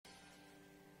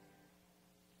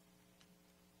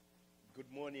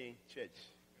Good morning, church.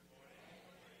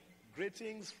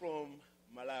 Greetings from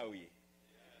Malawi.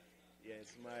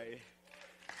 Yes,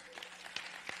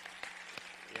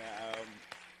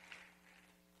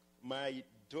 my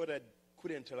daughter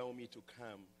couldn't allow me to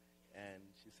come, and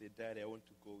she said, "Daddy, I want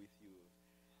to go with you."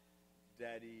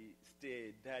 "Daddy,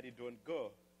 stay. Daddy, don't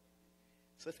go."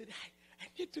 So I said, I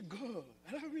need to go.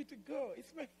 Allow me to go.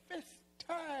 It's my first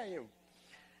time.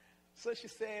 So she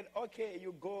said, "Okay,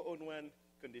 you go on one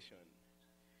condition."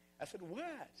 I said,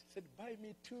 "What?" She said, "Buy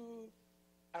me 2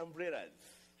 umbrellas.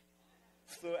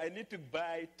 So I need to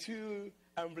buy 2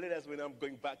 umbrellas when I'm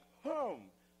going back home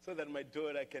so that my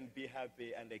daughter can be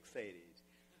happy and excited.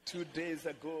 2 days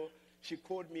ago, she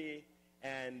called me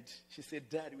and she said,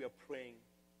 "Dad, we are praying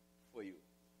for you."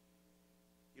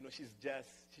 You know, she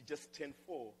just turned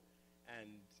 4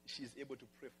 and she's able to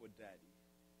pray for Daddy.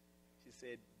 She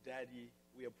said, "Daddy,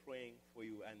 we are praying for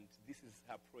you," and this is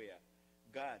her prayer.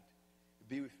 "God,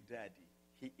 be with Daddy.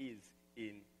 He is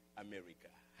in America."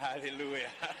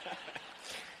 Hallelujah.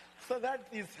 So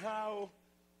that is how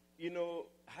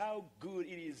good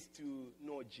it is to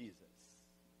know Jesus.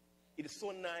 It is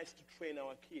so nice to train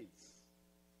our kids.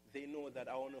 They know that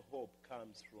our only hope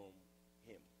comes from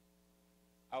Him.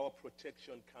 Our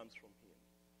protection comes from Him.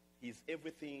 He's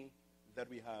everything that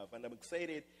we have. And I'm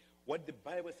excited what the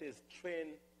Bible says,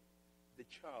 train the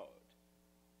child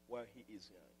while he is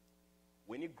young.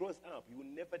 When he grows up, he will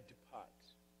never depart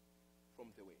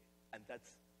from the way. And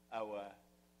that's our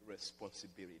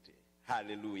responsibility.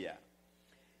 Hallelujah.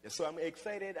 So I'm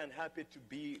excited and happy to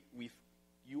be with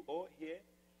you all here.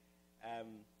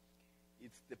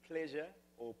 It's the pleasure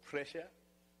or pressure.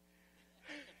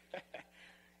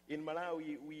 In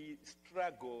Malawi, we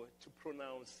struggle to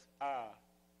pronounce R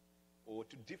or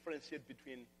to differentiate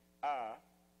between R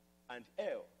and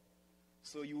L.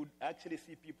 So you would actually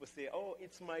see people say, "Oh,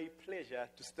 it's my pleasure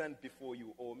to stand before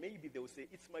you." Or maybe they will say,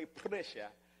 "It's my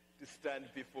pressure to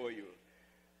stand before you."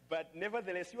 But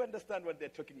nevertheless, you understand what they're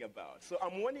talking about. So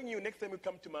I'm warning you, next time you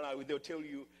come to Malawi, they'll tell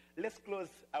you, "Let's close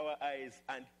our eyes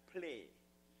and play."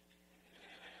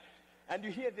 And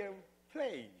you hear them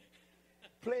playing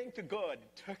to God,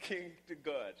 talking to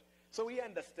God. So we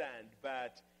understand,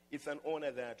 but it's an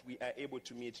honor that we are able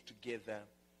to meet together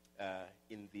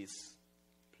in this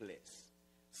place.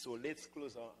 So let's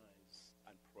close our eyes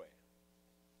and pray.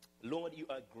 Lord, you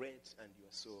are great and you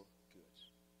are so good.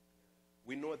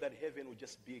 We know that heaven will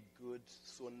just be good,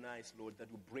 so nice, Lord, that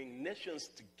will bring nations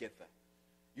together.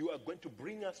 You are going to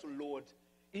bring us, Lord,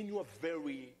 in your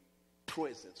very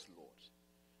presence, Lord.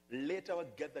 Let our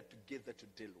gather together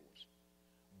today, Lord.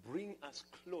 Bring us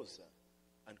closer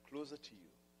and closer to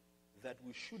you, that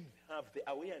we should have the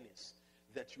awareness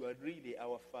that you are really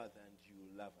our Father and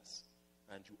you love us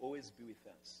and you always be with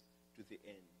us to the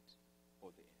end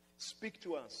of the earth. Speak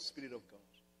to us, Spirit of God.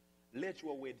 Let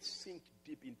your word sink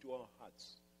deep into our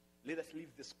hearts. Let us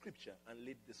live the scripture and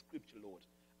let the scripture, Lord,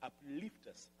 uplift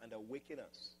us and awaken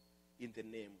us in the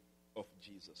name of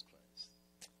Jesus Christ.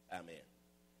 Amen.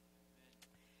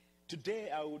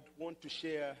 Today I would want to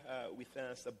share with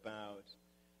us about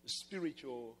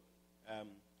spiritual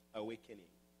awakening.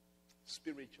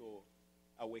 Spiritual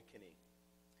awakening.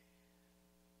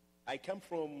 I come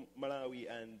from Malawi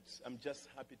and I'm just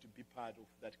happy to be part of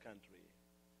that country.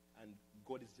 And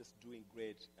God is just doing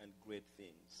great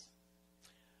things.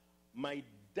 My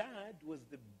dad was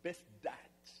the best dad.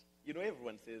 You know,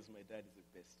 everyone says my dad is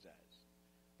the best dad.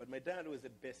 But my dad was the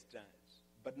best dad,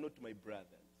 but not my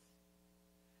brothers.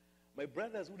 My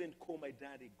brothers wouldn't call my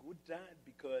dad a good dad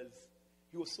because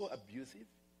he was so abusive.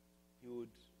 He would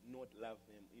not love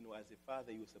them. You know, as a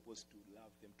father, you were supposed to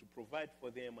love them, to provide for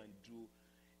them and do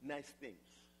nice things.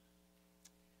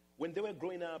 When they were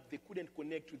growing up, they couldn't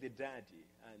connect with the daddy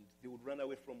and they would run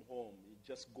away from home. You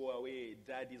just go away,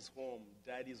 daddy's home,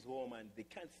 and they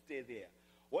can't stay there.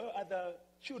 While other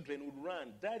children would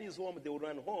run, daddy's home, they would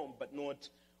run home, but not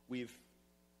with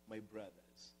my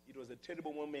brothers. It was a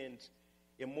terrible moment,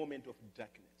 a moment of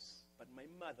darkness. But my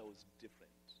mother was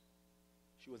different.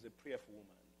 She was a prayerful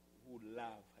woman who would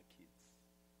love her kids.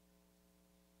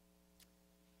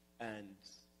 And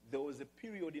there was a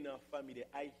period in our family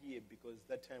I hear because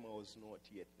that time I was not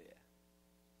yet there.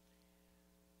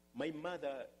 My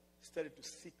mother started to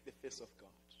seek the face of God,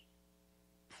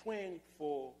 praying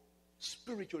for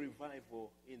spiritual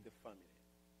revival in the family.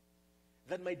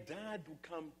 That my dad would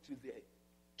come to the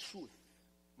truth.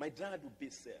 My dad would be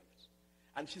saved.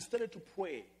 And she started to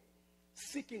pray,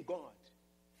 seeking God,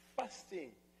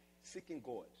 fasting, seeking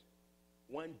God.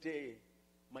 One day,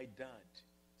 my dad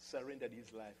surrendered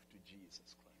his life to Jesus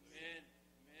Christ. Amen.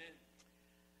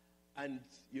 Amen. And,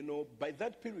 you know, by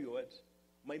that period,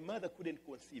 My mother couldn't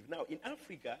conceive. Now, in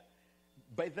Africa,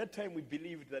 by that time, we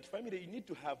believed that family, you need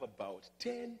to have about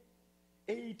 10,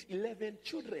 8, 11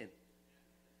 children.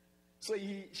 So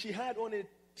she had only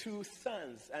 2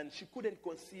 sons, and she couldn't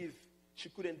conceive. She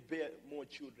couldn't bear more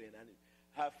children. And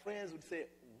her friends would say,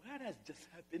 what has just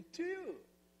happened to you?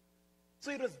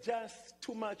 So it was just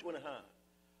too much on her.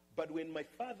 But when my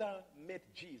father met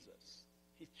Jesus,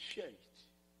 he changed.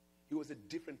 He was a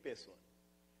different person.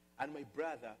 And my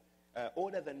brother,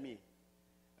 older than me,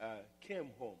 came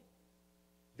home.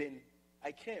 Then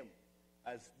I came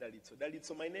as Dalitso.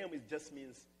 Dalitso, my name just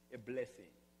means a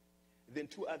blessing. Then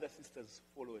 2 other sisters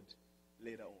followed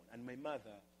later on. And my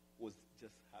mother was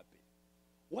just happy.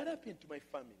 What happened to my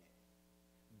family?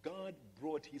 God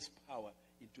brought his power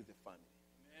into the family.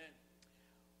 Amen.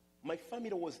 My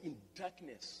family was in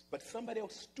darkness, but somebody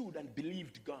else stood and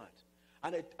believed God.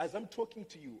 And as I'm talking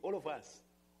to you, all of us,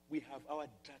 we have our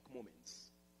dark moments.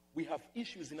 We have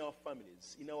issues in our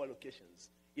families, in our locations,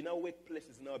 in our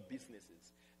workplaces, in our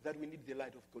businesses, that we need the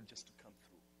light of God just to come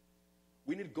through.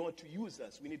 We need God to use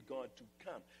us. We need God to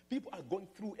come. People are going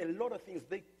through a lot of things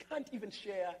they can't even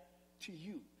share to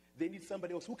you. They need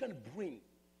somebody else who can bring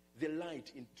the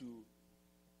light into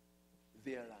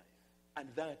their life. And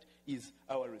that is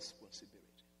our responsibility.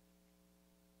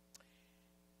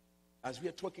 As we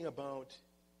are talking about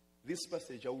this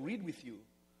passage, I'll read with you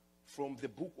from the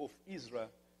book of Ezra,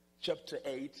 chapter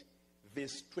 8,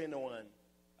 verse 21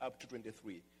 up to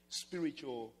 23.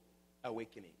 Spiritual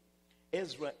awakening.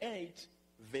 Ezra 8,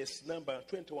 verse number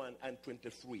 21 and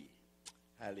 23.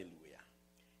 Hallelujah.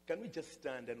 Can we just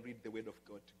stand and read the word of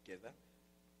God together?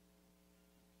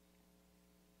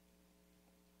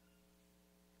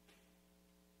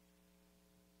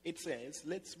 It says,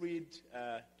 let's read,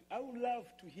 I would love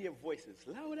to hear voices.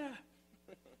 Louder.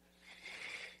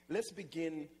 Let's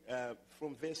begin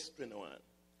from verse 21.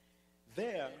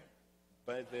 There,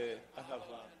 by the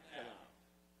Ahava Canal,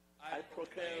 I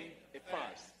proclaim a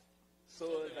fast,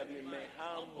 so that we may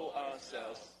humble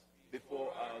ourselves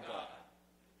before our God,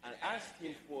 and ask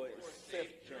him for a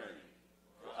safe journey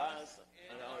for us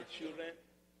and our children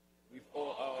with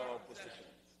all our possessions.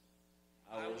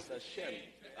 I was ashamed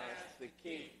to ask the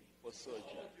king for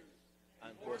soldiers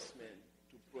and horsemen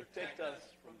to protect us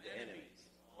from the enemies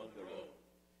on the road,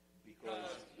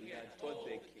 because we had told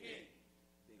the king,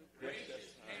 the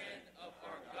gracious hand of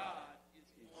our God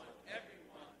is on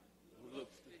everyone who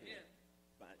looks to him,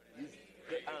 but his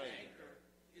anger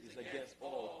is against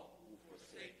all who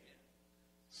forsake him.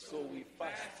 So we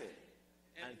fasted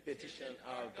and petitioned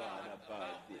our God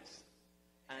about this,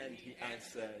 and he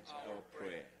answered our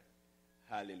prayer.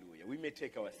 Hallelujah. We may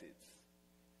take our seats.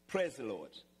 Praise the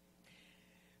Lord.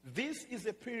 This is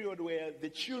a period where the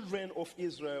children of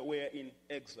Israel were in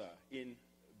exile in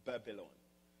Babylon.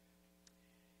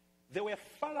 They were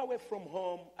far away from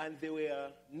home, and they were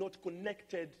not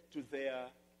connected to their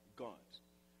God.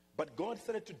 But God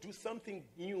started to do something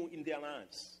new in their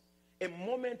lives. A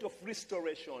moment of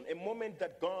restoration, a moment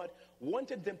that God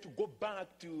wanted them to go back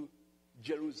to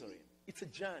Jerusalem. It's a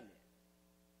journey,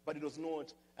 but it was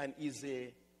not an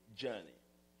easy journey.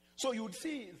 So you would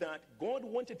see that God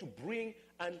wanted to bring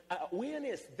an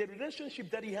awareness, the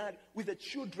relationship that he had with the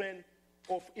children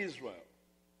of Israel.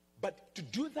 But to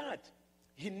do that,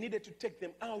 he needed to take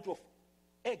them out of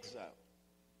exile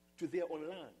to their own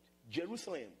land.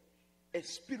 Jerusalem, a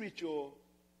spiritual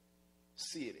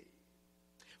city.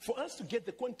 For us to get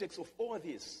the context of all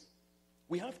this,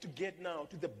 we have to get now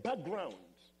to the background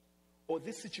of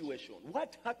this situation.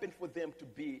 What happened for them to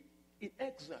be in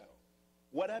exile?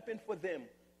 What happened for them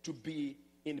to be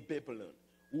in Babylon?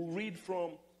 We'll read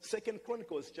from 2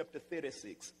 Chronicles chapter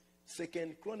 36.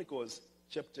 2 Chronicles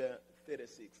chapter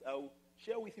 36. I'll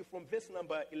share with you from verse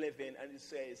number 11, and it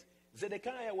says,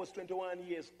 Zedekiah was 21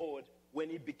 years old when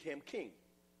he became king.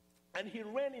 And he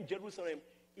reigned in Jerusalem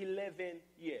 11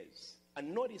 years.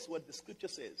 And notice what the scripture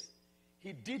says.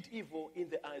 He did evil in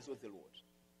the eyes of the Lord.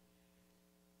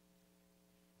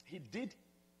 He did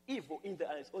evil in the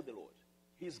eyes of the Lord,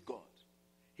 his God.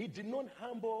 He did not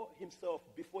humble himself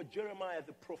before Jeremiah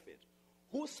the prophet,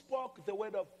 who spoke the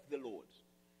word of the Lord.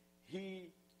 He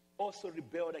also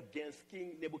rebelled against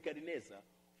King Nebuchadnezzar,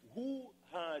 who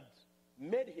had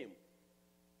made him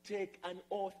take an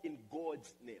oath in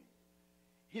God's name.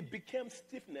 He became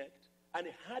stiff-necked and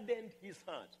hardened his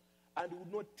heart and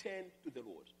would not turn to the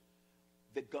Lord,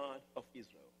 the God of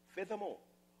Israel. Furthermore,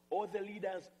 all the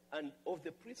leaders and of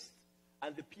the priests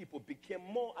and the people became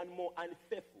more and more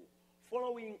unfaithful,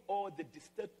 following all the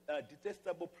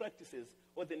detestable practices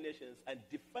of the nations and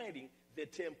defiling the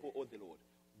temple of the Lord,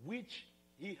 which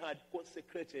he had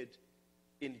consecrated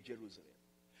in Jerusalem.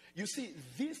 You see,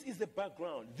 this is the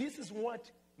background. This is what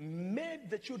made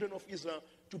the children of Israel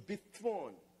to be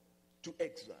thrown to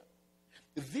exile.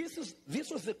 This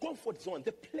was the comfort zone,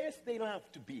 the place they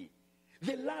loved to be.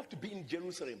 They loved to be in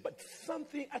Jerusalem, but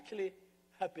something actually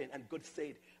happened, and God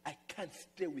said, I can't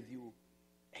stay with you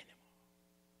anymore.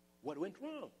 What went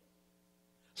wrong?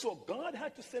 So God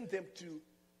had to send them to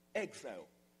exile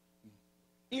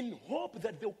in hope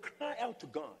that they'll cry out to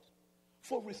God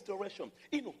for restoration,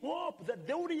 in hope that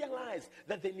they'll realize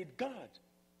that they need God.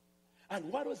 And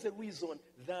what was the reason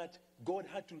that God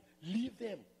had to leave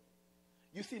them?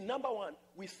 You see, number one,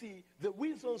 we see the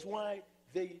reasons why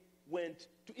they went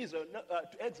to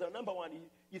exile. Number one,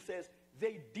 he says,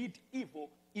 they did evil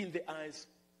in the eyes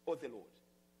of the Lord.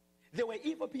 They were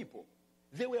evil people.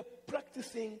 They were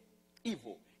practicing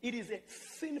evil. It is a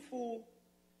sinful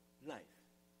life.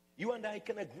 You and I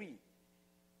can agree.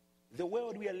 The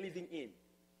world we are living in,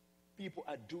 people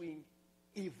are doing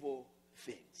evil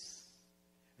things.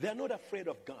 They are not afraid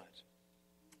of God.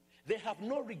 They have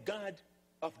no regard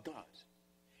of God.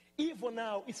 Evil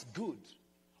now is good.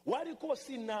 What you call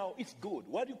sin now is good.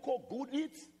 What you call good,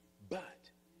 it's bad.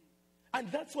 And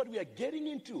that's what we are getting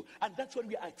into. And that's what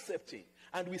we are accepting.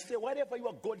 And we say, whatever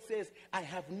your God says, I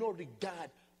have no regard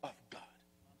of God.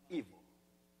 Evil.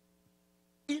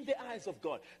 In the eyes of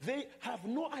God. They have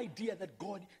no idea that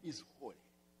God is holy.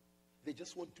 They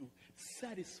just want to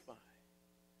satisfy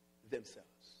themselves.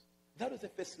 That was the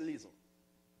first reason.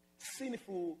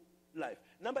 Sinful life.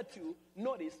 Number two,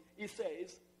 notice, he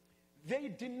says, he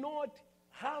did not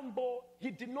humble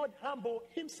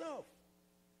himself.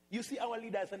 You see, our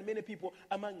leaders and many people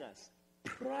among us,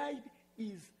 pride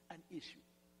is an issue.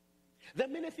 There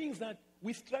are many things that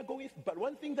we struggle with, but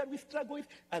one thing that we struggle with,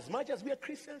 as much as we are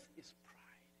Christians, is pride.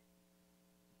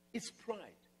 It's pride.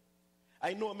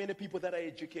 I know many people that are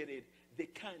educated, they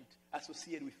can't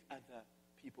associate with other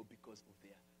people because of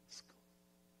their school.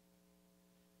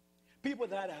 People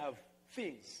that have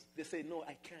things, they say, no,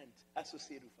 I can't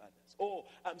associate with others. Oh,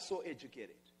 I'm so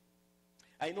educated.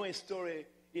 I know a story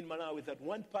in Malawi that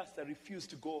one pastor refused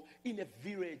to go in a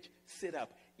village set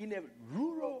up in a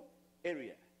rural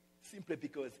area simply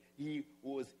because he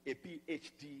was a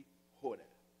PhD holder.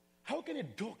 How can a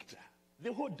doctor,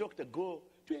 the whole doctor, go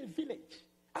to a village?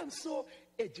 I'm so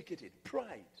educated.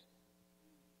 Pride.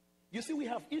 You see, we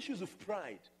have issues with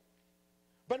pride.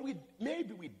 But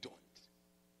maybe we don't.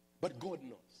 But God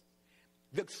knows.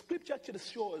 The scripture actually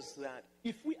shows that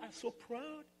if we are so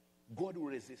proud, God will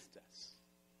resist us.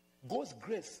 God's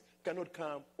grace cannot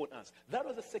come on us. That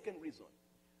was the second reason.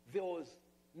 There was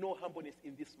no humbleness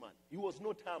in this man. He was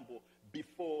not humble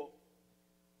before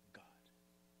God.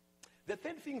 The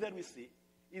third thing that we see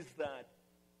is that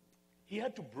he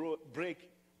had to break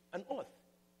an oath.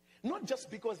 Not just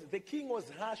because the king was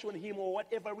harsh on him or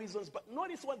whatever reasons, but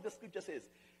notice what the scripture says.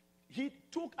 He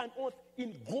took an oath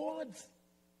in God's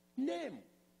name.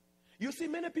 You see,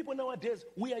 many people nowadays,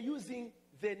 we are using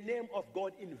the name of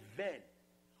God in vain.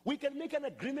 We can make an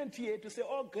agreement here to say,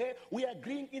 okay, we are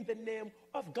agreeing in the name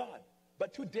of God.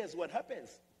 But 2 days, what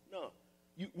happens? No,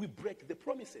 we break the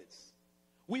promises.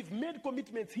 We've made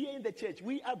commitments here in the church.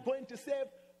 We are going to serve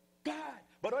God.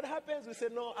 But what happens? We say,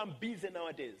 no, I'm busy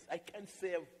nowadays. I can't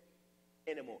serve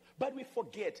anymore. But we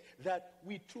forget that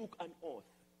we took an oath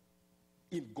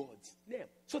in God's name.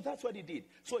 So that's what he did.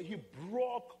 So he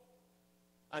broke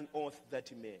an oath that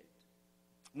he made.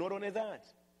 Not only that,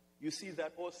 you see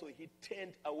that also he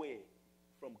turned away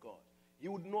from God. He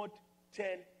would not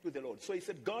turn to the Lord. So he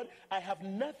said, God, I have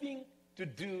nothing to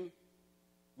do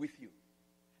with you.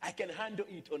 I can handle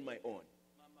it on my own.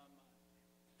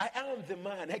 I am the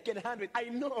man. I can handle it. I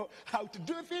know how to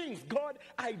do things. God,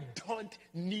 I don't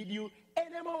need you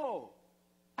anymore.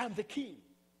 I'm the king.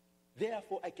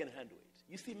 Therefore, I can handle it.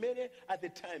 You see, many are the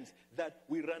times that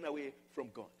we run away from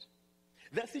God.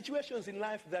 There are situations in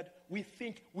life that we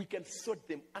think we can sort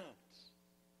them out.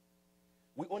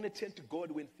 We only turn to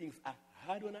God when things are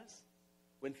hard on us,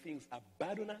 when things are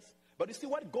bad on us. But you see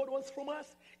what God wants from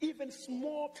us? Even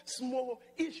small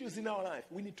issues in our life,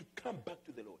 we need to come back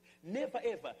to the Lord. Never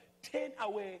ever turn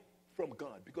away from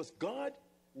God, because God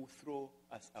will throw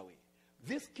us away.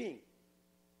 This king,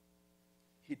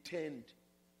 he turned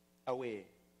away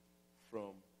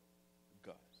from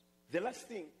God. The last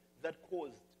thing that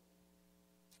caused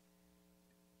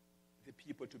the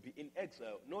people to be in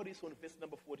exile, notice on verse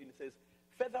number 14, it says,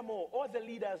 furthermore, all the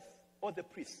leaders, all the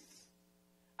priests,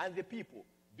 and the people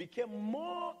became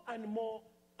more and more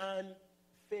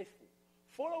unfaithful,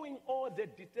 following all the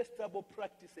detestable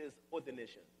practices of the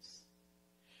nations.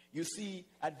 You see,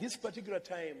 at this particular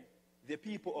time, the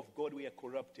people of God were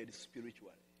corrupted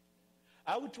spiritually.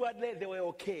 Outwardly, they were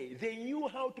okay. They knew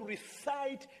how to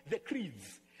recite the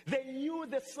creeds. They knew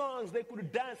the songs. They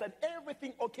could dance and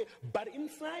everything okay. But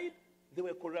inside, they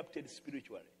were corrupted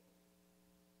spiritually.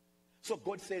 So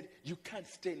God said, you can't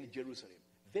stay in Jerusalem.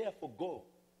 Therefore, go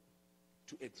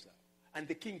to exile. And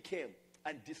the king came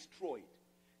and destroyed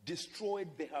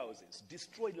the houses,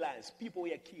 destroyed lives. People were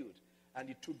killed. And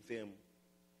he took them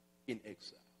in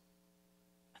exile.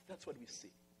 That's what we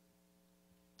see.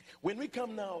 When we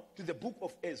come now to the book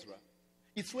of Ezra,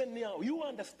 it's when now you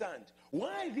understand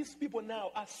why these people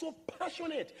now are so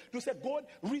passionate to say, God,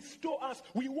 restore us.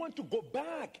 We want to go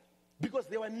back. Because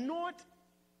they were not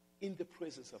in the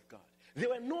presence of God. They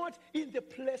were not in the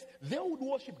place they would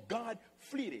worship God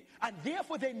freely. And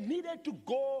therefore they needed to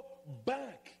go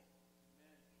back.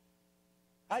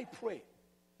 I pray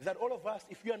that all of us,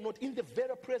 if we are not in the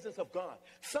very presence of God,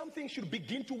 something should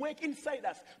begin to work inside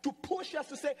us to push us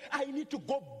to say, I need to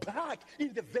go back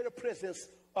in the very presence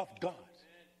of God.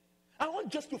 I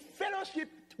want just to fellowship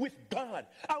with God.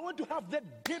 I want to have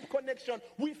that deep connection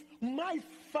with my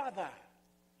Father.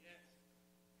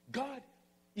 God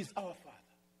is our Father.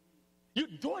 You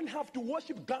don't have to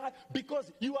worship God because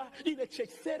you are in a church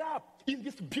set up in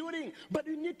this building, but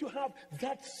you need to have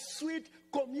that sweet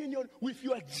communion with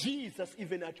your Jesus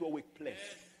even at your workplace.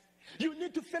 You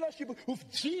need to fellowship with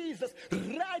Jesus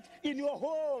right in your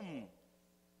home.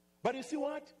 But you see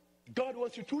what? God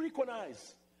wants you to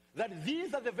recognize that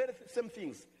these are the very same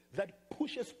things that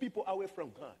pushes people away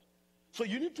from God. So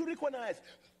you need to recognize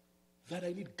that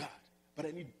I need God, but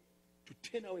I need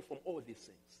to turn away from all these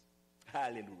things.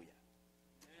 Hallelujah.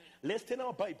 Let's turn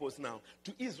our Bibles now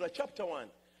to Ezra chapter 1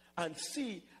 and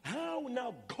see how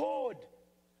now God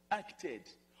acted.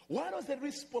 What was the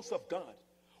response of God?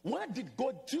 What did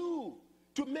God do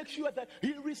to make sure that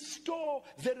he restores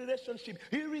the relationship?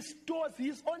 He restores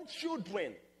his own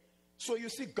children. So you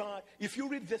see God, if you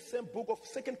read the same book of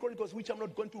 2 Chronicles, which I'm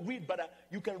not going to read, but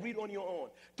you can read on your own.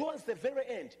 Towards the very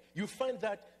end, you find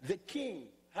that the king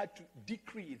had to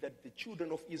decree that the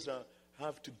children of Israel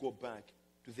have to go back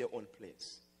to their own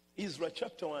place. Ezra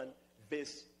chapter 1,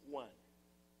 verse 1.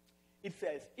 It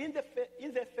says, in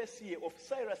the first year of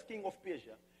Cyrus, king of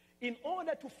Persia, in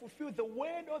order to fulfill the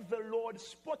word of the Lord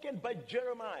spoken by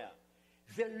Jeremiah,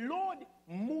 the Lord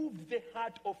moved the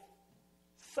heart of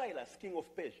Cyrus, king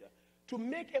of Persia, to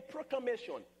make a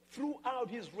proclamation throughout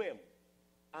his realm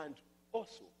and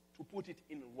also to put it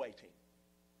in writing.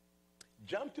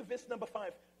 Jump to verse number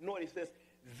 5. Notice it says,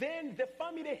 then the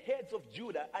family heads of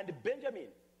Judah and Benjamin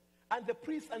and the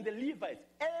priests and the Levites,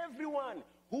 everyone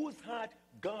whose heart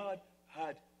God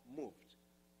had moved,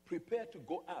 prepared to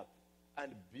go up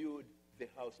and build the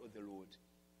house of the Lord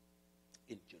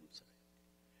in Jerusalem.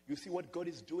 You see what God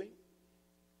is doing?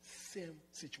 Same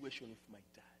situation with my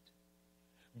dad.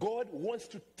 God wants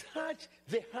to touch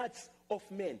the hearts of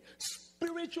men.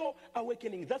 Spiritual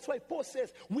awakening. That's why Paul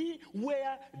says we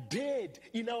were dead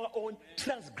in our own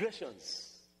transgressions.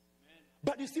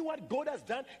 But you see what God has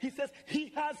done? He says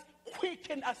he has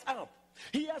quickened us up.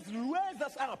 He has raised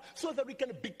us up so that we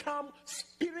can become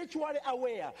spiritually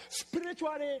aware,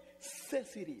 spiritually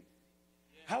sensitive.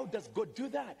 How does God do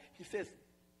that? He says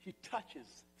he touches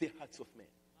the hearts of men.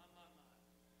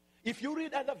 If you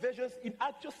read other versions, in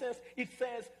actual sense, it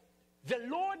says, the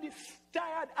Lord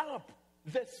stirred up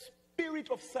the spirit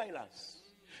of Silas.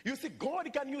 You see,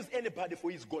 God can use anybody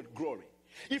for his God glory.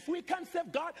 If we can't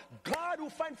serve God, God will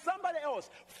find somebody else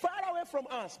far away from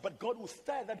us, but God will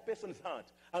stir that person's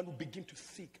heart and will begin to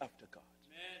seek after God.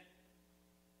 Amen.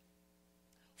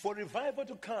 For revival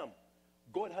to come,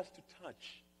 God has to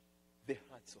touch the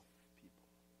hearts of people.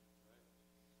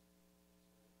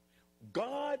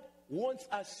 God wants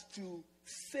us to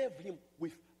serve him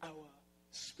with our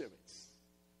spirits.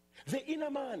 The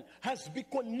inner man has to be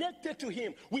connected to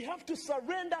him. We have to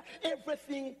surrender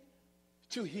everything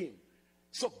to him.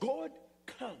 So God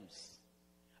comes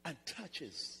and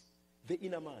touches the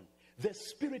inner man, the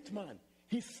spirit man.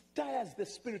 He stirs the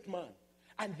spirit man.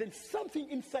 And then something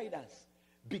inside us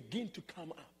begins to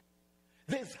come up.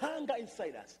 There's hunger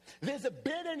inside us. There's a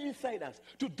burden inside us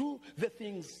to do the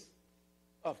things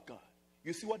of God.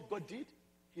 You see what God did?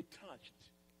 He touched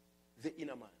the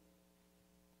inner man.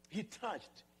 He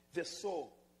touched the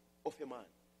soul of a man.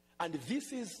 And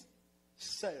this is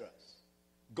Cyrus.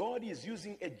 God is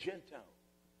using a Gentile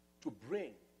to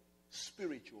bring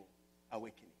spiritual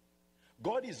awakening.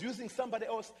 God is using somebody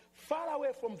else far away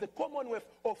from the commonwealth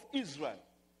of Israel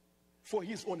for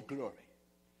his own glory.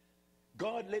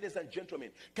 God, ladies and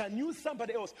gentlemen, can use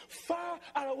somebody else far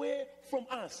away from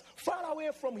us, far away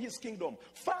from his kingdom,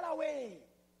 far away.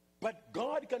 But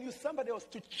God can use somebody else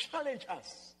to challenge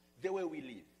us the way we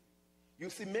live. You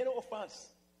see, many of us,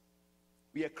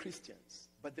 we are Christians,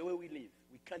 but the way we live,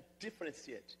 we can't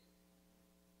differentiate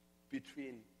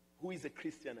between who is a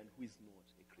Christian and who is not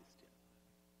a Christian.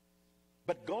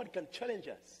 But God can challenge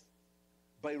us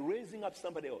by raising up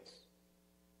somebody else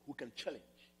who can challenge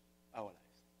our lives.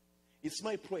 It's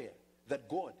my prayer that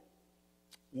God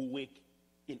will work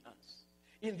in us.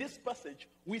 In this passage,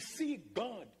 we see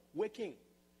God working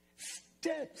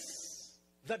steps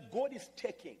that God is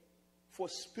taking for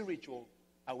spiritual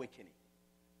awakening.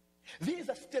 These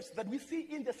are steps that we see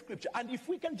in the scripture. And if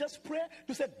we can just pray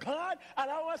to say, God,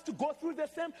 allow us to go through the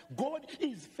same, God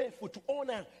is faithful to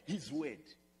honor his word.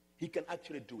 He can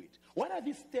actually do it. What are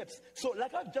these steps? So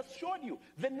like I've just showed you,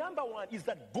 the number one is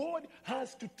that God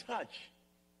has to touch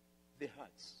the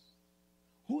hearts.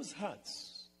 Whose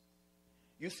hearts?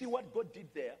 You see what God did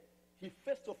there? He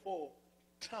first of all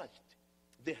touched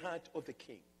the heart of the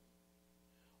king.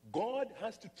 God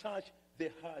has to touch the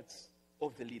hearts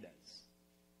of the leaders.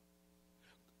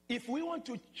 If we want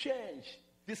to change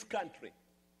this country,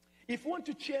 if we want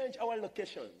to change our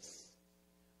locations,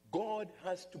 God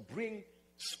has to bring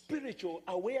spiritual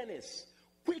awareness,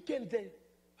 quicken the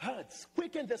hearts,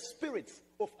 quicken the spirits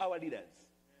of our leaders.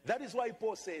 That is why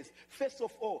Paul says, first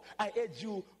of all, I urge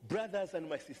you, brothers and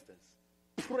my sisters,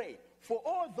 pray for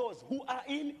all those who are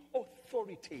in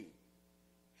authority.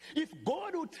 If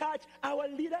God will touch our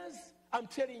leaders, I'm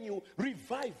telling you,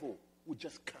 revival will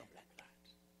just come like that.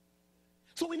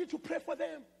 So we need to pray for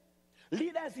them.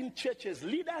 Leaders in churches,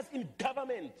 leaders in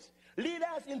government,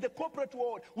 leaders in the corporate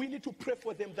world, we need to pray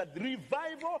for them that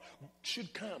revival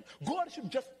should come. God should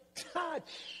just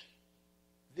touch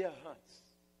their hearts.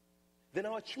 Then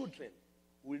our children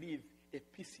will live a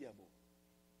peaceable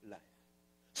life.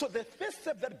 So the first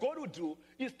step that God will do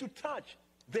is to touch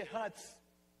the hearts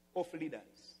of leaders.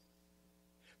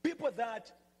 People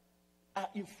that are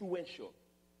influential.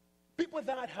 People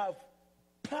that have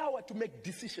power to make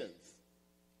decisions.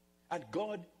 And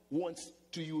God wants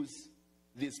to use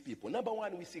these people. Number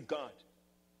one, we see God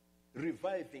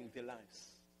reviving the lives,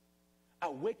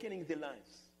 awakening the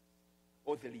lives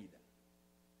of the leader.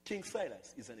 King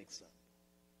Silas is an example.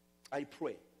 I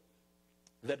pray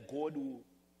that God will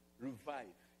revive,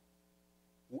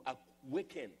 will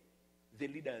awaken the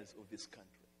leaders of this country.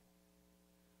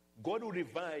 God will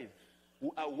revive,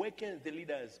 will awaken the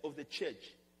leaders of the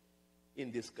church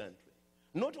in this country.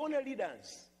 Not only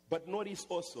leaders, but notice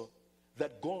also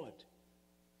that God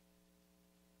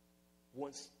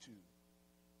wants to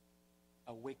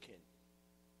awaken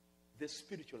the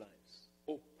spiritual lives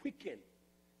or quicken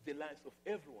the lives of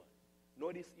everyone.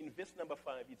 Notice in verse number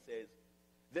 5 it says,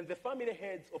 then the family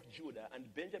heads of Judah and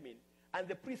Benjamin and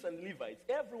the priests and Levites,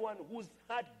 everyone whose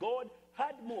heart God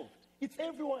had moved. It's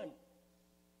everyone.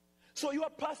 So your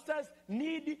pastors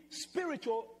need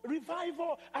spiritual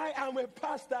revival. I am a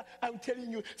pastor. I'm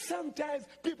telling you, sometimes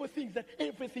people think that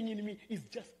everything in me is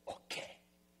just okay.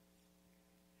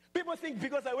 People think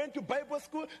because I went to Bible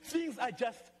school, things are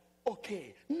just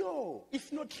okay. No,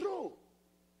 it's not true.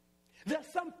 There are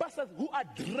some pastors who are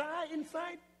dry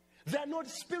inside. They are not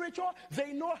spiritual.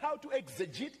 They know how to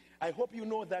exegete. I hope you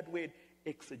know that word,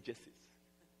 exegesis.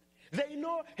 They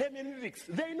know hermeneutics.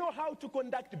 They know how to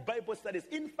conduct Bible studies.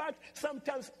 In fact,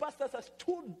 sometimes pastors are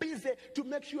too busy to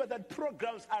make sure that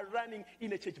programs are running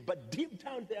in a church. But deep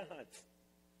down their hearts,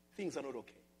 things are not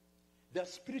okay. They are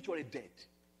spiritually dead.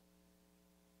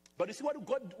 But you see what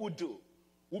God will do?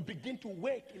 Will begin to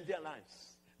work in their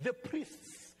lives. The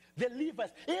priests, the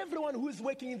Levites, everyone who is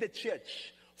working in the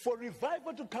church, for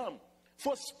revival to come,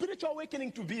 for spiritual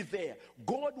awakening to be there.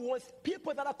 God wants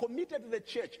people that are committed to the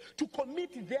church to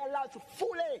commit their lives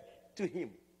fully to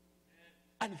him.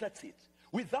 And that's it.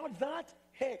 Without that,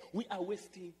 hey, we are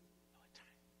wasting our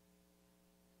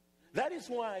time. That is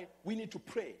why we need to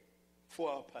pray for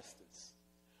our pastors.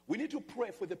 We need to pray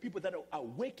for the people that are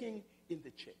working in the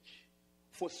church,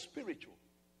 for spiritual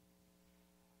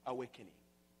awakening.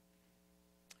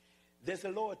 There's a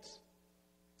lot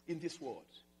in this world.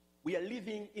 We are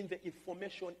living in the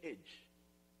information age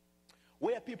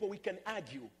where we can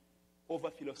argue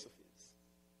over philosophies.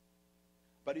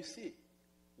 But you see,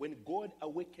 when God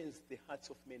awakens the hearts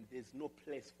of men, there's no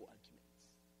place for arguments.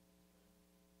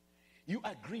 You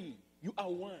agree, you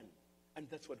are one, and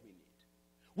that's what we need.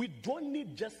 We don't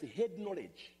need just head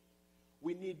knowledge.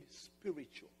 We need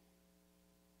spiritual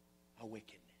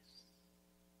awakeness.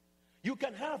 You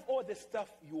can have all the stuff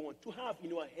you want to have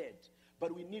in your head,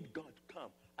 but we need God to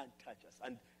come and touch us.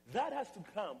 And that has to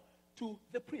come to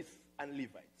the priests and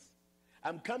Levites.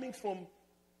 I'm coming from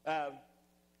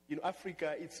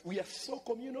Africa. We are so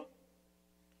communal.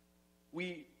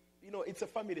 It's a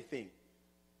family thing.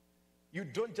 You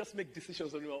don't just make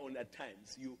decisions on your own at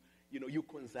times. You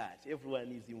consult.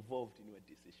 Everyone is involved in your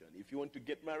decision. If you want to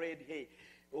get married, hey,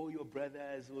 all your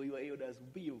brothers or your elders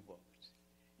will be involved.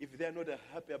 If they're not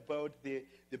happy about the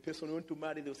person you want to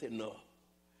marry, they'll say no.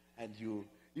 And you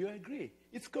agree.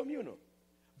 It's communal.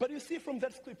 But you see from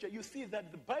that scripture, you see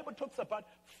that the Bible talks about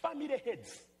family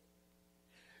heads.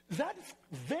 That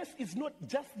verse is not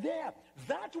just there.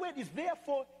 That word is there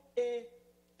for a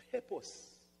purpose.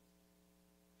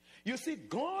 You see,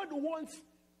 God wants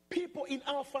people in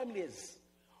our families.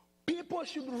 People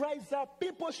should rise up.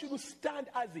 People should stand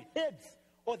as heads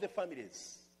of the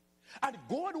families. And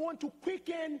God wants to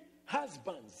quicken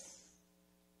husbands,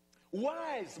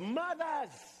 wives,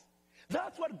 mothers.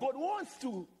 That's what God wants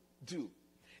to do.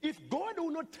 If God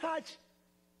will not touch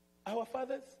our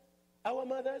fathers, our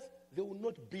mothers, there will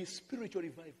not be spiritual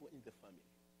revival in the family.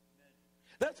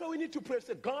 That's why we need to pray.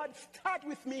 Say, God, start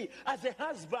with me as a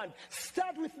husband.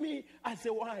 Start with me as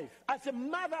a wife, as a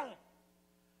mother,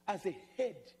 as a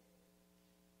head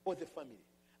of the family.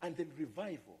 And then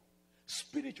revival,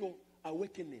 spiritual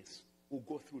awakeness will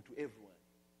go through to everyone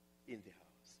in the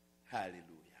house. Hallelujah.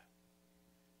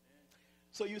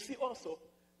 So you see also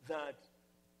that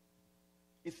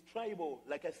it's tribal,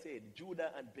 like I said,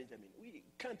 Judah and Benjamin. We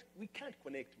can't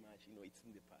connect much, it's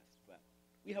in the past. But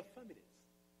we have families.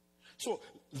 So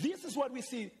this is what we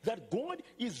see that God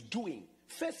is doing.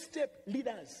 First step,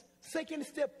 leaders. Second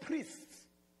step, priests.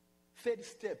 Third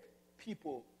step,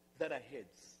 people that are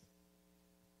heads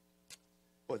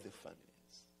of the families.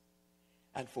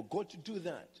 And for God to do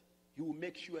that, he will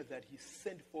make sure that he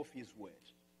sent forth his word,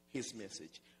 his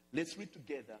message. Let's read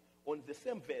together on the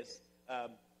same verse,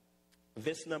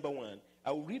 verse number 1.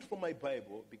 I will read from my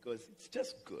Bible because it's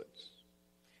just good.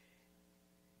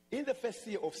 In the first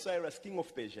year of Cyrus, king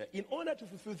of Persia, in order to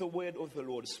fulfill the word of the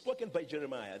Lord spoken by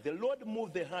Jeremiah, the Lord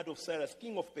moved the heart of Cyrus,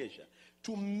 king of Persia,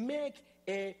 to make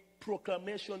a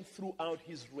proclamation throughout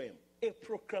his realm. A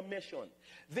proclamation.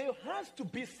 There has to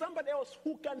be somebody else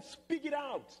who can speak it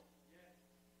out.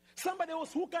 Somebody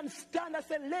else who can stand and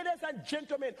say, ladies and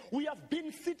gentlemen, we have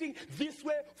been sitting this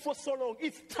way for so long.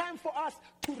 It's time for us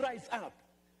to rise up.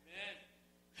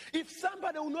 If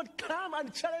somebody will not come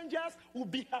and challenge us, we'll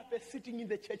be happy sitting in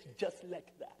the church just like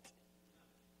that.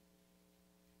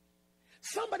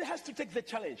 Somebody has to take the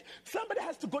challenge. Somebody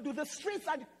has to go to the streets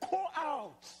and call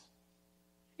out.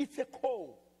 It's a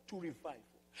call to revival.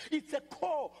 It's a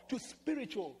call to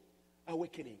spiritual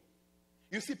awakening.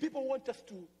 You see, people want us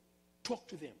to talk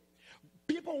to them.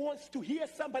 People want to hear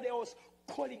somebody else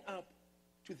calling up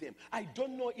to them. I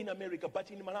don't know in America,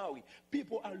 but in Malawi,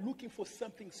 people are looking for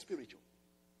something spiritual.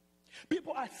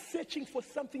 People are searching for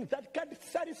something that can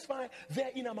satisfy their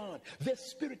inner man, their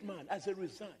spirit man. As a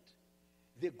result,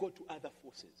 they go to other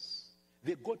forces.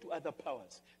 They go to other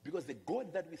powers. Because the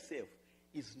God that we serve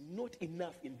is not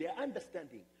enough in their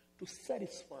understanding to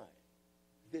satisfy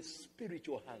the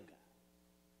spiritual hunger.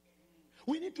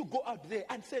 We need to go out there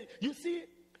and say, you see,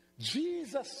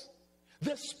 Jesus,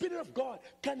 the Spirit of God,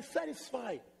 can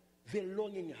satisfy the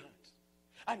longing heart.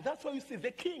 And that's why you see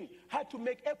the king had to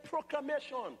make a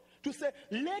proclamation to say,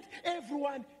 let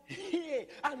everyone hear.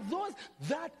 And those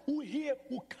that who hear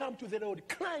will come to the Lord,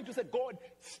 crying to say, God,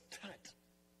 start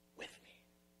with me.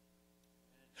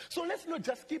 So let's not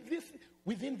just keep this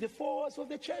within the four walls of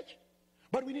the church,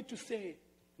 but we need to say,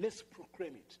 let's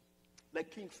proclaim it,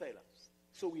 like King Cyrus.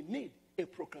 So we need a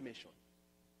proclamation.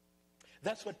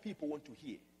 That's what people want to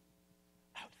hear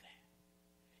out there.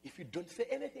 If you don't say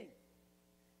anything,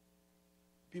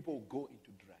 people will go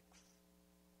into drugs.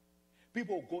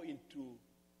 People will go into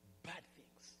bad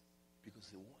things because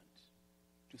they want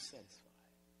to satisfy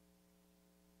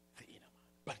the inner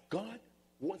man. But God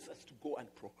wants us to go and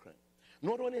proclaim.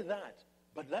 Not only that,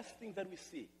 but last thing that we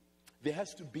see, there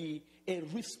has to be a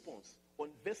response on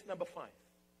verse number 5.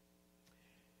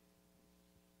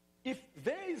 If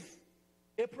there is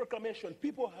a proclamation,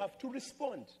 people have to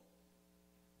respond.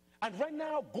 And right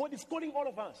now, God is calling all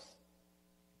of us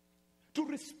to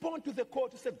respond to the call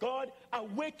to say, God,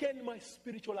 awaken my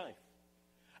spiritual life.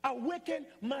 Awaken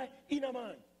my inner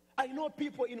man. I know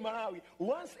people in Malawi,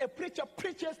 once a preacher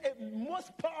preaches a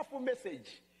most powerful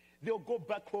message, they'll go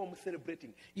back home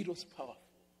celebrating. It was powerful.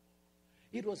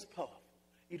 It was powerful.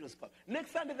 It was powerful.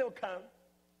 Next Sunday they'll come,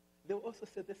 they'll also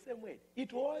say the same way.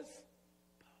 It was powerful.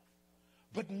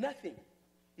 But nothing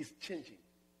is changing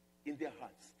in their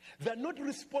hearts. They're not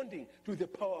responding to the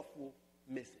powerful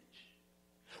message.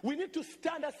 We need to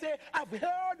stand and say, I've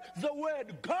heard the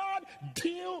word. God,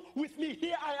 deal with me.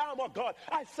 Here I am, oh God.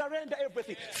 I surrender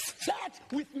everything. Yes. Start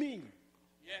with me.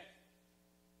 Yes.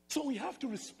 So we have to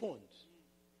respond.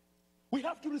 We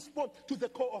have to respond to the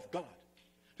call of God.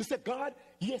 To say, God,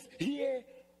 yes, here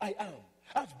I am.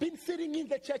 I've been sitting in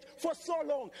the church for so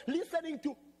long, listening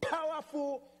to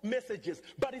powerful messages.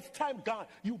 But it's time, God,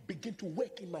 you begin to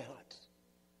work in my heart.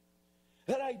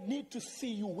 That I need to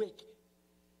see you work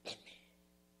in me.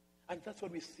 And that's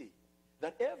what we see.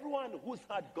 That everyone who's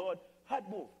had God had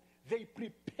moved. They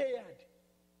prepared.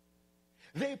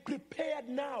 They prepared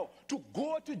now to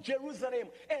go to Jerusalem,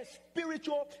 a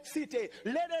spiritual city.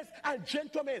 Ladies and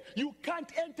gentlemen, you can't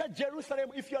enter Jerusalem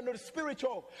if you are not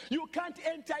spiritual. You can't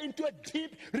enter into a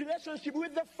deep relationship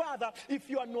with the Father if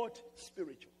you are not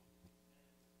spiritual.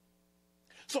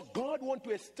 So God wants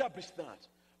to establish that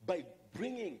by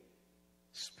bringing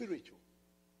spiritual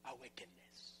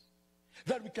awakeness,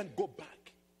 that we can go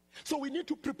back. So we need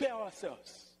to prepare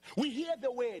ourselves. We hear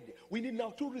the word. We need now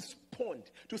to respond,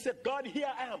 to say, God, here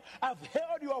I am. I've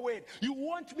heard your word. You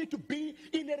want me to be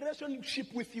in a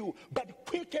relationship with you, but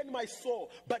quicken my soul.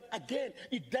 But again,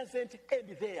 it doesn't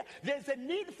end there. There's a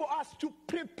need for us to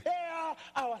prepare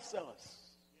ourselves.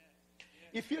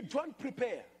 If you don't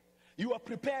prepare, you are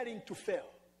preparing to fail.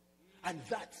 And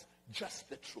that's just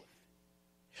the truth.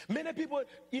 Many people,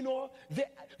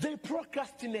 they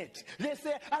procrastinate. They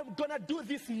say, I'm going to do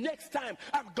this next time.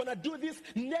 I'm going to do this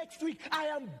next week. I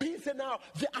am busy now.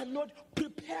 They are not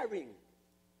preparing.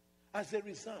 As a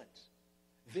result,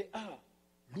 they are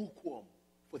lukewarm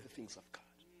for the things of God.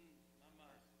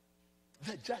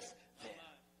 They're just there.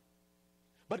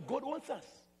 But God wants us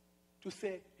to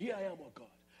say, here I am, oh God.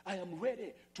 I am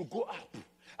ready to go up.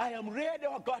 I am ready,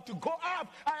 oh God, to go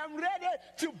up. I am ready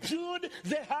to build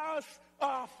the house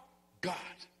of God.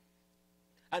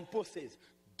 And Paul says,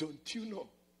 don't you know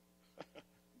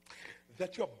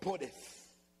that your bodies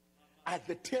are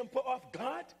the temple of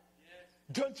God? Yes.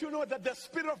 Don't you know that the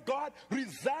Spirit of God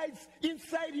resides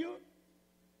inside you?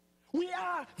 We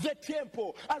are the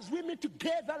temple. As we meet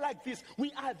together like this,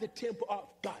 we are the temple of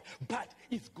God. But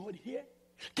is God here?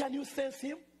 Can you sense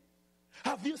him?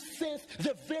 Have you sensed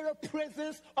the very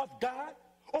presence of God?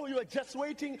 Or you are just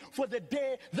waiting for the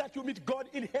day that you meet God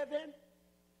in heaven?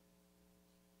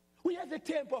 We are the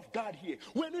temple of God here.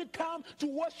 When we come to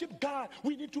worship God,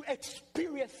 we need to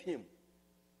experience him.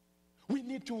 We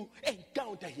need to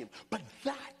encounter him. But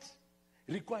that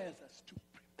requires us to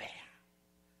prepare,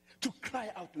 to cry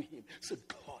out to him. So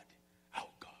God,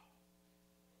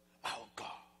 our God,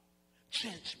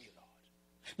 change me,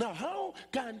 Lord. Now, how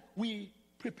can we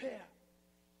prepare?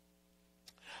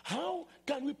 How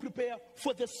can we prepare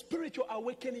for the spiritual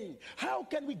awakening? How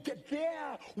can we get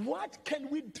there? What can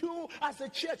we do as a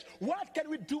church? What can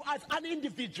we do as an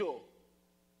individual?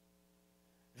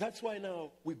 That's why now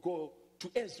we go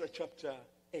to Ezra chapter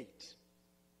 8.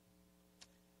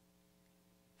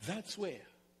 That's where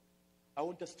I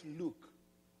want us to look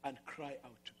and cry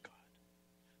out to God.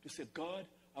 To say, God,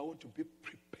 I want to be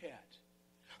prepared.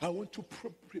 I want to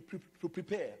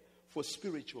prepare for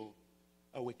spiritual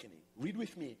awakening. Read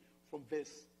with me from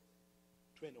verse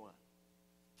 21.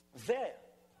 There,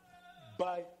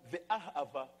 by the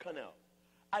Ahava canal,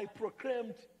 I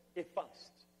proclaimed a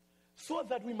fast, so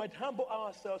that we might humble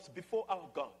ourselves before our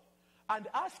God and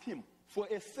ask him for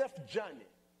a safe journey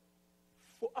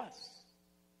for us,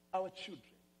 our children,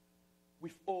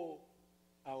 with all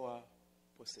our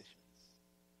possessions.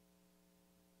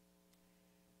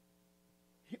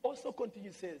 He also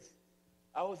continues, says,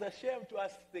 I was ashamed to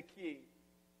ask the king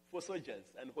for soldiers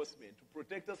and horsemen to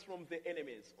protect us from the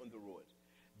enemies on the road,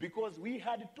 because we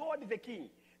had told the king,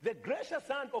 the gracious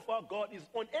hand of our God is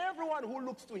on everyone who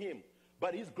looks to him,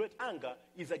 but his great anger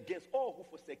is against all who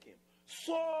forsake him.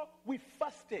 So we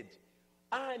fasted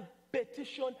and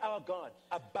petitioned our God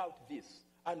about this.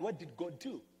 And what did God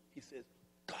do? He says,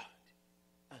 God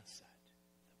answered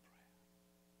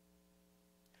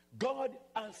the prayer. God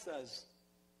answers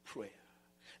prayer.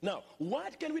 Now,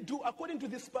 what can we do according to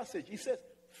this passage? He says,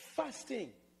 fasting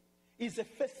is the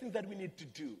first thing that we need to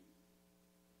do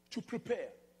to prepare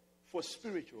for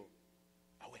spiritual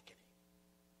awakening.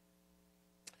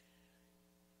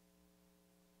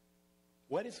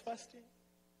 What is fasting?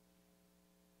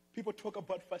 People talk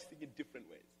about fasting in different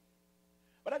ways.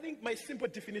 But I think my simple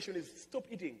definition is stop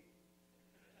eating.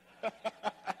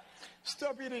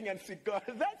 Stop eating and seek God.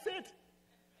 That's it.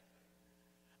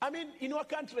 I mean, in our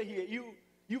country here,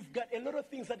 you've got a lot of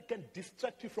things that can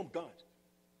distract you from God.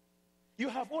 You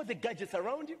have all the gadgets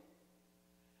around you.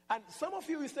 And some of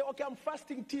you will say, okay, I'm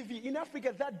fasting TV. In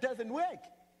Africa, that doesn't work.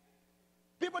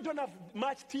 People don't have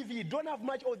much TV, don't have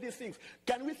much of these things.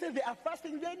 Can we say they are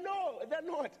fasting? They're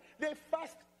not. They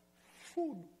fast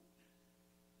food,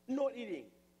 not eating.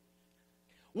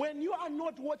 When you are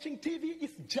not watching TV,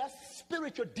 it's just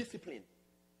spiritual discipline.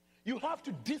 You have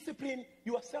to discipline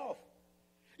yourself.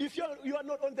 If you are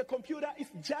not on the computer, it's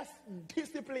just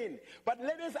discipline. But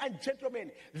ladies and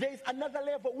gentlemen, there is another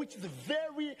level which is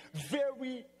very,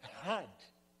 very hard.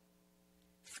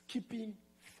 Skipping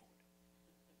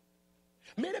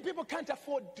food. Many people can't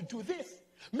afford to do this.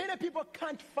 Many people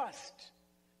can't fast.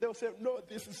 They'll say, no,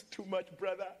 this is too much,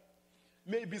 brother.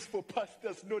 Maybe it's for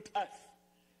pastors, not us.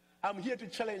 I'm here to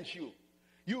challenge you.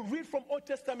 You read from Old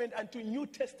Testament and to New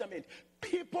Testament.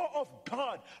 People of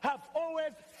God have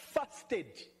always fasted.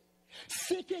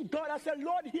 Seeking God. I said,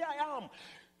 Lord, here I am.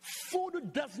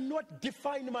 Food does not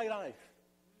define my life.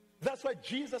 That's what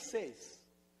Jesus says.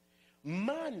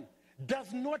 Man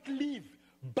does not live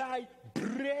by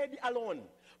bread alone,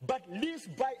 but lives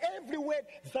by every word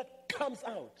that comes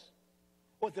out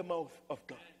of the mouth of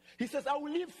God. He says, I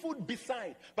will leave food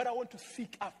beside, but I want to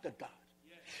seek after God.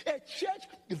 A church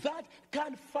that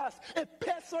can fast, a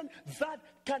person that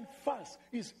can fast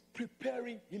is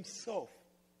preparing himself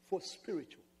for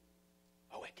spiritual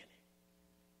awakening.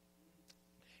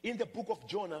 In the book of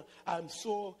Jonah, I'm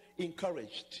so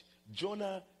encouraged.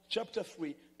 Jonah chapter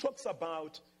 3 talks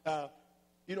about,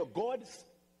 God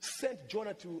sent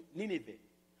Jonah to Nineveh.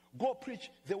 Go preach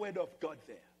the word of God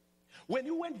there. When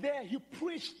he went there, he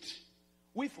preached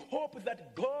with hope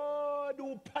that God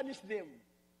will punish them.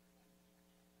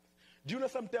 Do you know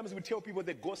sometimes we tell people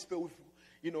the gospel with,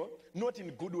 not in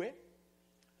a good way?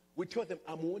 We tell them,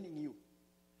 I'm warning you.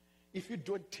 If you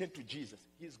don't turn to Jesus,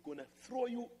 he's going to throw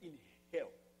you in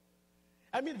hell.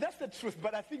 I mean, that's the truth,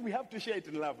 but I think we have to share it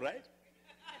in love, right?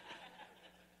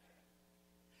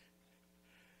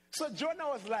 So Jonah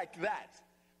was like that.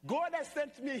 God has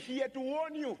sent me here to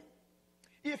warn you.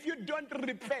 If you don't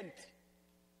repent,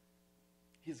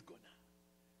 he's going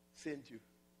to send you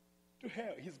to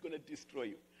hell. He's going to destroy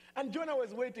you. And Jonah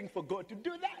was waiting for God to do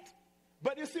that.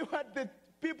 But you see what the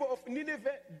people of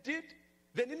Nineveh did?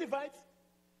 The Ninevites?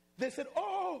 They said,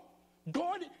 oh,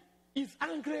 God is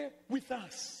angry with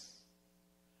us.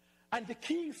 And the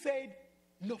king said,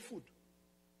 no food.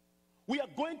 We are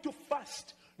going to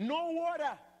fast. No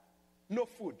water, no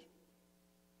food.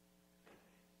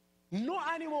 No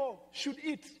animal should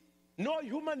eat. No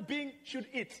human being should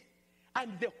eat.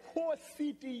 And the whole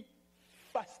city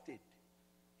fasted.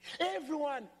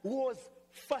 Everyone was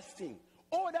fasting.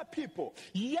 Older people,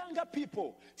 younger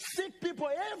people, sick people,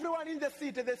 everyone in the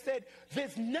city, they said,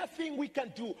 there's nothing we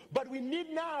can do, but we need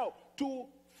now to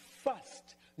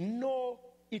fast. No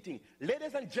eating.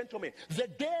 Ladies and gentlemen, the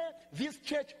day this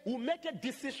church will make a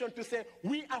decision to say,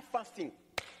 we are fasting,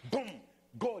 boom,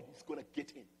 God is going to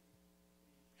get in.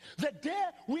 The day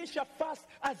we shall fast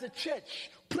as a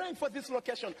church, praying for this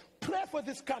location, pray for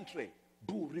this country,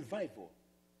 boom, revival.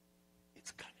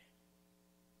 It's coming.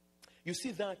 You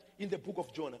see that in the book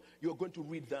of Jonah. You're going to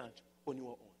read that on your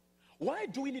own. Why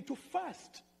do we need to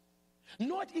fast?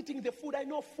 Not eating the food. I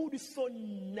know food is so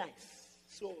nice.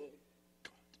 So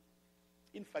good.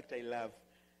 In fact, I love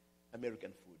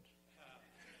American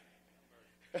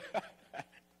food.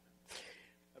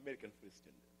 American food is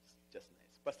just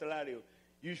nice. Pastor Lario,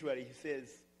 usually he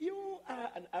says, you are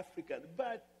an African,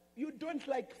 but you don't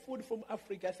like food from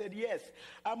Africa. I said, yes,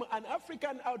 I'm an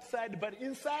African outside, but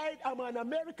inside I'm an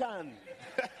American.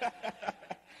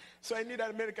 So I need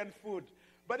American food.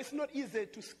 But it's not easy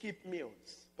to skip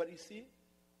meals. But you see,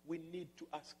 we need to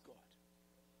ask God.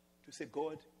 To say,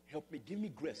 God, help me, give me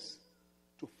grace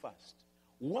to fast.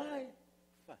 Why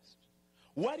fast?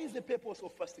 What is the purpose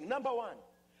of fasting? Number one,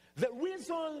 the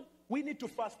reason we need to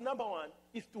fast, number one,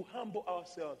 is to humble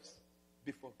ourselves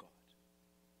before God.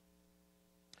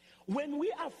 When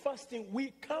we are fasting,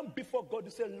 we come before God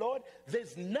to say, Lord,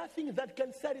 there's nothing that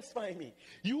can satisfy me.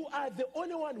 You are the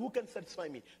only one who can satisfy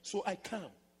me. So I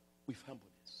come with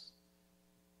humbleness.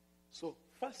 So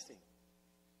fasting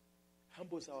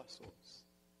humbles our souls,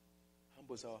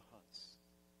 humbles our hearts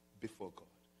before God.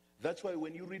 That's why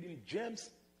when you read in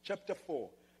James chapter 4,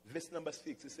 verse number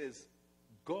 6, it says,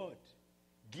 God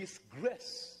gives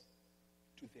grace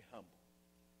to the humble.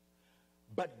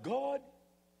 But God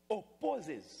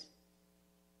opposes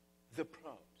the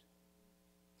proud.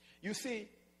 You see,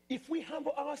 if we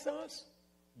humble ourselves,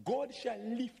 God shall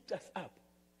lift us up.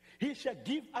 He shall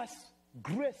give us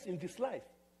grace in this life.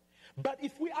 But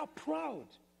if we are proud,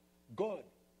 God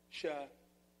shall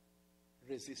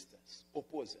resist us,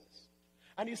 oppose us.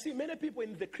 And you see, many people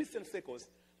in the Christian circles,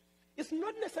 it's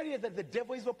not necessarily that the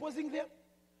devil is opposing them.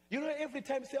 You know, every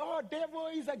time say, oh, devil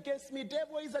is against me,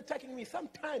 devil is attacking me.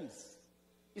 Sometimes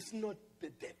it's not the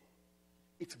devil.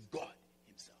 It's God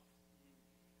himself.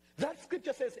 That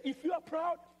scripture says, if you are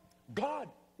proud, God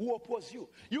will oppose you.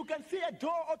 You can see a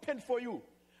door open for you.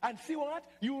 And see what?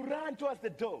 You run towards the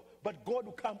door, but God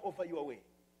will come over your way.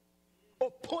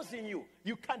 opposing you.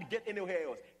 You can't get anywhere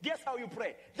else. Guess how you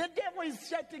pray? The devil is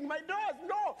shutting my doors.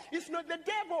 No, it's not the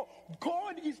devil.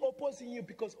 God is opposing you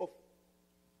because of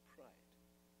pride.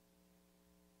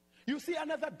 You see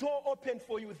another door open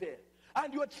for you there.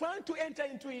 And you are trying to enter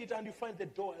into it and you find the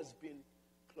door has been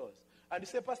closed. And you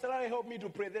say, Pastor Larry, help me to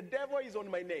pray. The devil is on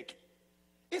my neck.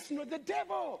 It's not the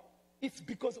devil. It's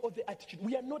because of the attitude.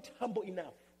 We are not humble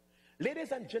enough.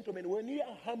 Ladies and gentlemen, when we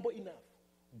are humble enough,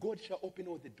 God shall open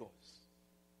all the doors.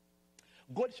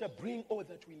 God shall bring all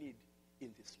that we need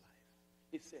in this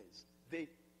life. It says, they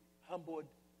humbled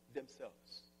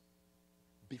themselves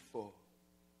before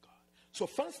God. So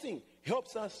fasting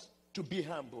helps us to be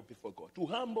humble before God, to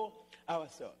humble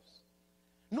ourselves.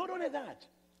 Not only that,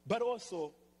 but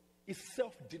also it's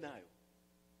self-denial.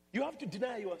 You have to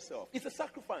deny yourself. It's a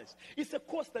sacrifice. It's a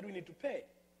cost that we need to pay.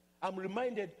 I'm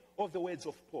reminded of the words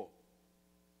of Paul.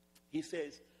 He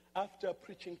says, after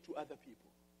preaching to other people,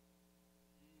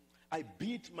 I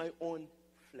beat my own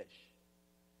flesh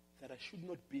that I should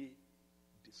not be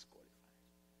disqualified.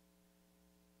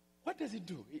 What does he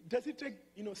do? Does he take,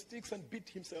 sticks and beat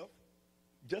himself?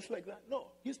 Just like that? No.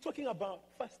 He's talking about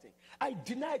fasting. I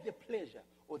deny the pleasure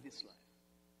of this life.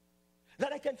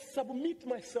 That I can submit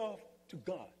myself to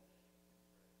God.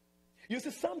 You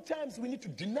see, sometimes we need to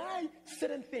deny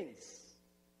certain things.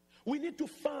 We need to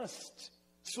fast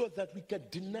so that we can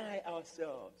deny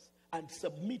ourselves and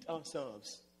submit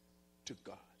ourselves to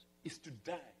God. Is to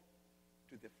die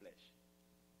to the flesh.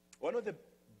 One of the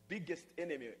biggest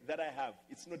enemy that I have,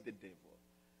 it's not the devil,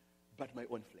 but my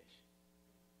own flesh.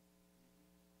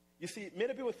 You see,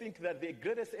 many people think that the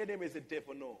greatest enemy is the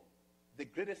devil. No. The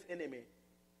greatest enemy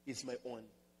is my own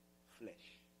flesh.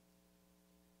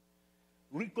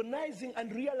 Recognizing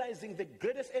and realizing the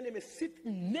greatest enemy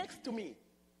sitting next to me.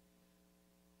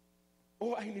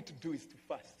 All I need to do is to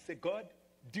fast. Say, God,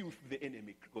 deal with the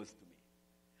enemy close to me.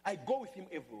 I go with him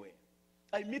everywhere.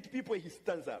 I meet people, he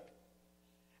stands up.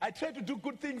 I try to do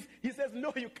good things. He says,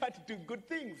 no, you can't do good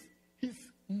things. He's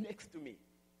next to me.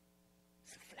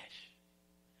 It's the flesh.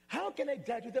 How can I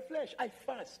die to the flesh? I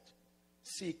fast.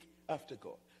 Seek after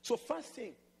God. So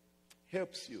fasting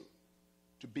helps you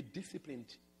to be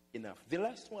disciplined enough. The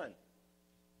last one,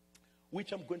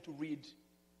 which I'm going to read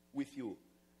with you.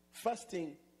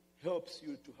 Fasting helps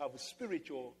you to have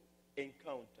spiritual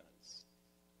encounters.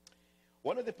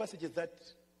 One of the passages that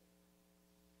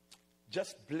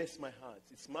just blessed my heart,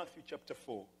 it's Matthew chapter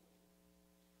 4.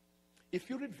 If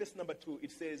you read verse number 2,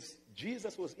 it says,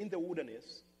 Jesus was in the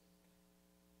wilderness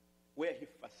where he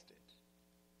fasted.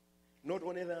 Not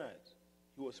only that,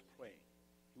 he was praying.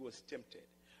 He was tempted.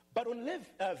 But on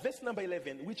verse number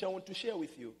 11, which I want to share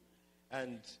with you,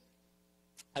 and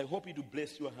I hope it will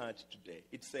bless your heart today.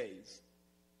 It says,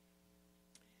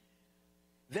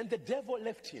 then the devil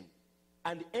left him,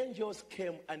 and angels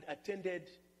came and attended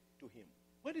to him.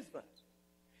 What is that?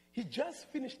 He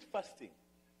just finished fasting.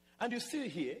 And you see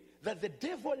here that the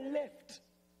devil left,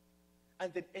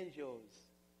 and then angels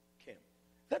came.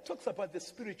 That talks about the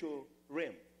spiritual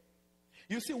realm.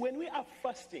 You see, when we are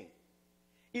fasting,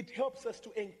 it helps us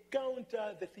to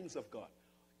encounter the things of God.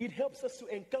 It helps us to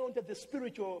encounter the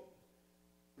spiritual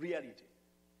reality.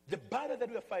 The battle that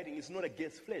we are fighting is not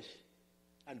against flesh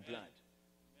and blood.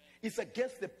 It's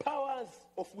against the powers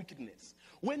of wickedness.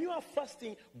 When you are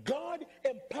fasting, God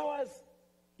empowers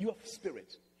your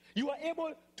spirit. You are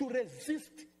able to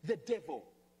resist the devil.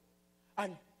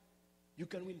 And you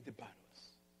can win the battles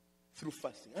through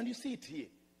fasting. And you see it here,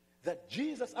 that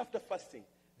Jesus, after fasting,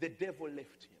 the devil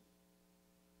left him.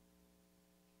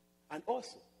 And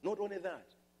also, not only that,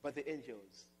 but the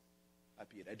angels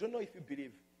appeared. I don't know if you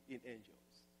believe in angels.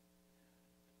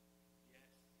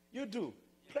 Yes. You do.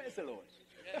 Yes. Praise the Lord.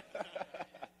 Yes.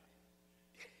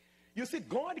 You see,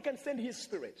 God can send his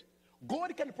spirit.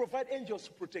 God can provide angels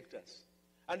to protect us.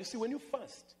 And you see, when you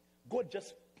fast, God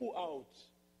just pour out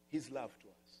his love to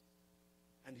us.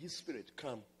 And his spirit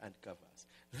come and cover us.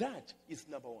 That is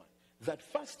number one. That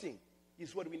fasting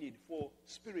is what we need for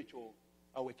spiritual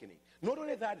awakening. Not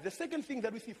only that, the second thing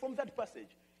that we see from that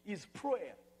passage is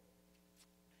prayer.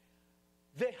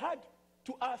 They had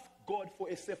to ask God for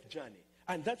a safe journey.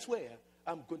 And that's where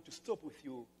I'm going to stop with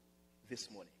you this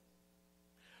morning.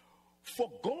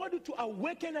 For God to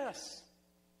awaken us,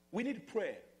 we need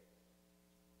prayer.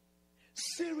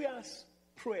 Serious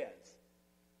prayers.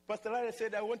 Pastor Larry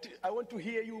said, I want to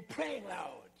hear you praying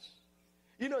loud.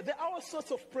 You know, there are all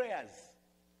sorts of prayers.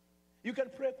 You can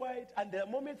pray quiet, and there are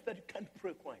moments that you can't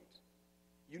pray quiet.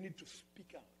 You need to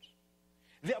speak out.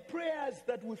 There are prayers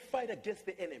that will fight against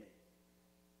the enemy.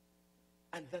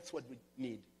 And that's what we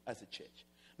need as a church.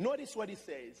 Notice what he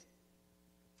says.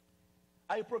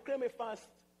 I proclaim a fast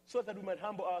so that we might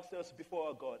humble ourselves before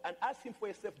our God and ask him for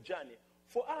a safe journey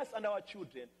for us and our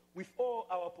children with all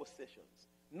our possessions.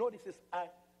 Notice this, I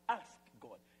ask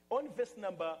God. On verse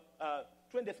number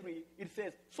 23, it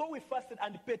says, so we fasted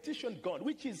and petitioned God,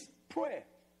 which is prayer.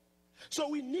 So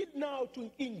we need now to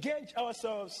engage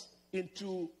ourselves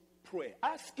into prayer,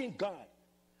 asking God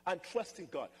and trusting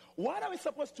God. What are we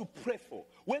supposed to pray for?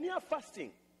 When you are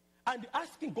fasting and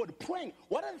asking God, praying,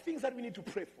 what are the things that we need to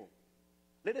pray for?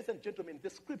 Ladies and gentlemen, the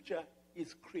scripture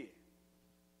is clear.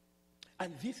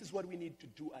 And this is what we need to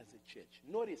do as a church.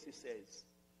 Notice it says,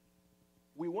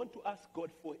 we want to ask God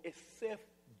for a safe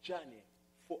journey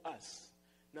for us.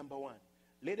 Number one,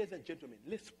 ladies and gentlemen,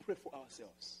 let's pray for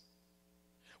ourselves.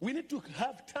 We need to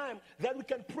have time that we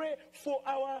can pray for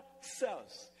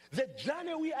ourselves. The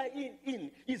journey we are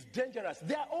in is dangerous.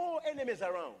 There are all enemies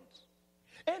around.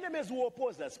 Enemies who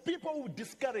oppose us, people who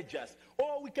discourage us,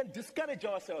 or we can discourage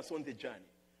ourselves on the journey.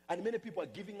 And many people are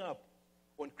giving up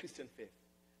on Christian faith.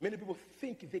 Many people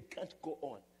think they can't go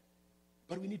on.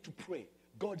 But we need to pray.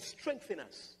 God, strengthen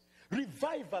us.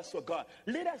 Revive us, oh God.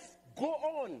 Let us go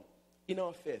on in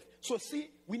our faith. So see,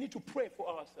 we need to pray for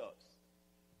ourselves.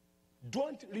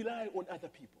 Don't rely on other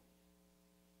people.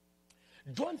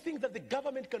 Don't think that the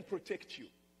government can protect you.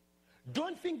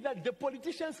 Don't think that the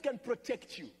politicians can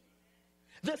protect you.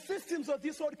 The systems of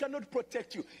this world cannot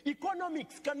protect you.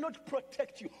 Economics cannot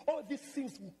protect you. All these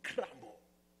things will crumble.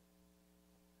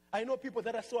 I know people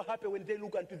that are so happy when they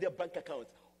look into their bank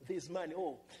accounts. There's money.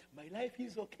 Oh, my life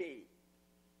is okay.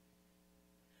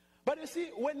 But you see,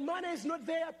 when money is not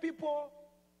there, people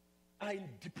are in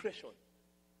depression.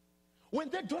 When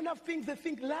they don't have things, they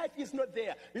think life is not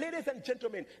there. Ladies and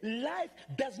gentlemen, life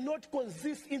does not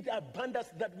consist in the abundance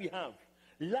that we have.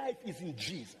 Life is in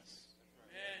Jesus.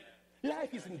 Amen.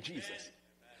 Life is in Jesus. Amen.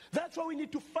 That's why we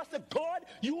need to fast. God,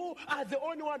 you are the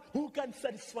only one who can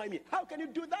satisfy me. How can you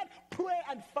do that? Pray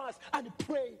and fast and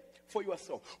pray for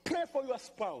yourself. Pray for your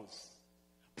spouse.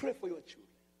 Pray for your children.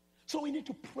 So we need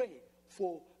to pray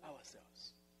for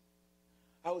ourselves.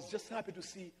 I was just happy to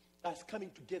see us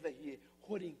coming together here,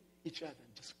 holding each other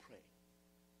and just praying.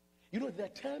 You know, there are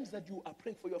times that you are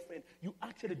praying for your friend, you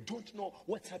actually don't know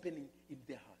what's happening in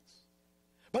their hearts.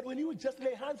 But when you just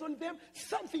lay hands on them,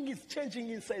 something is changing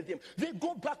inside them. They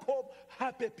go back home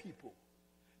happy people.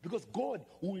 Because God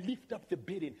will lift up the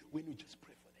burden when you just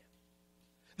pray for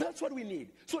them. That's what we need.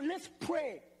 So let's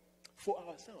pray for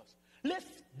ourselves. Let's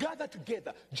gather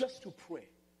together just to pray.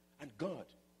 And God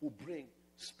will bring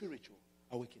spiritual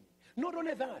awakening. Not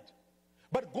only that,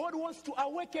 but God wants to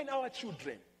awaken our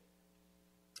children.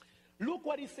 Look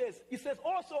what he says. He says,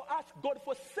 also ask God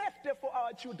for safety for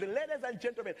our children. Ladies and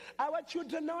gentlemen, our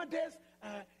children nowadays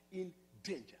are in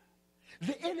danger.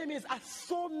 The enemies are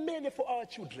so many for our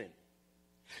children.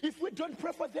 If we don't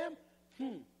pray for them,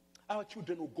 our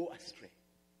children will go astray.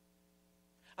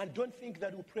 And don't think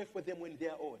that we pray for them when they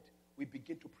are old. We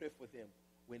begin to pray for them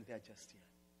when they are just young.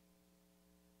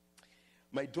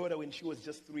 My daughter, when she was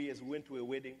just 3 years, we went to a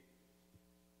wedding.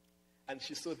 And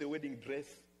she saw the wedding dress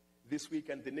this week,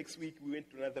 and the next week we went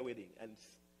to another wedding. And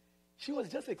she was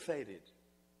just excited.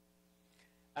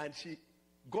 And she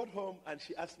got home and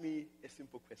she asked me a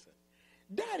simple question.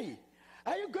 Daddy,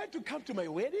 are you going to come to my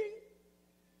wedding?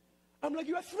 I'm like,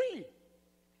 you are 3.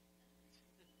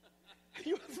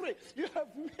 You are 3. You have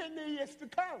many years to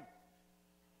come.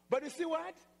 But you see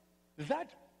what? That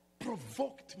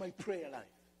provoked my prayer life.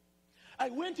 I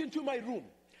went into my room.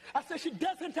 I said, she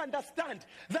doesn't understand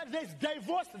that there's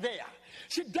divorce there.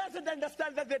 She doesn't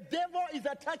understand that the devil is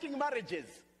attacking marriages.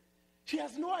 She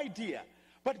has no idea.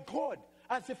 But God,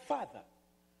 as a father,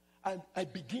 I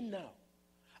begin now.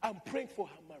 I'm praying for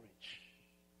her marriage.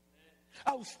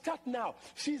 I'll start now.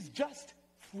 She's just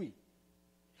 3.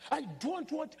 I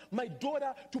don't want my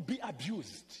daughter to be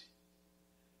abused.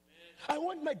 I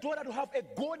want my daughter to have a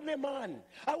godly man.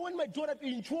 I want my daughter to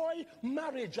enjoy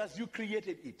marriage as you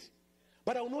created it.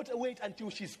 But I will not wait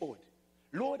until she's old.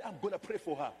 Lord, I'm going to pray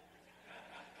for her.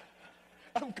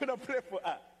 I'm going to pray for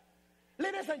her.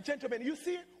 Ladies and gentlemen, you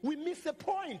see, we miss the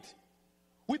point.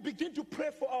 We begin to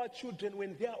pray for our children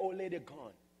when they are already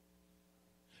gone.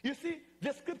 You see,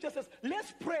 the scripture says,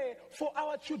 let's pray for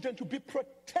our children to be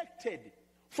protected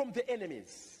from the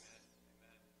enemies.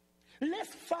 Let's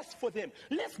fast for them.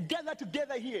 Let's gather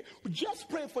together here. Just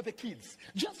praying for the kids.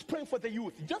 Just praying for the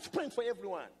youth. Just praying for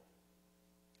everyone.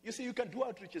 You see, you can do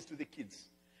outreaches to the kids.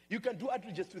 You can do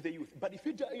outreaches to the youth. But if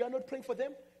you are not praying for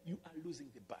them, you are losing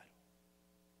the battle.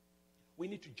 We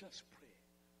need to just pray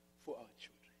for our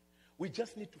children. We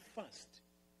just need to fast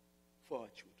for our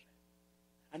children.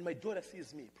 And my daughter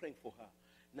sees me praying for her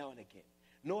now and again.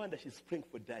 No wonder she's praying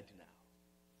for Dad now.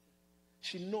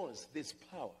 She knows there's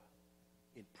power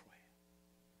in prayer.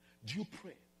 Do you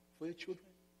pray for your children?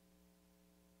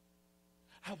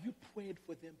 Have you prayed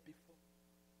for them before?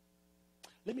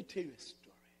 Let me tell you a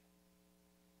story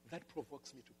that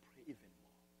provokes me to pray even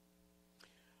more.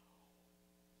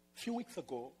 A few weeks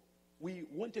ago, we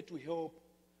wanted to help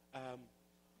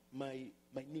my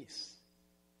niece.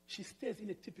 She stays in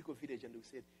a typical village, and we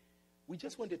said, we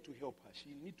just wanted to help her. She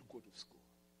needs to go to school.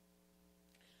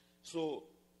 So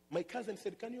my cousin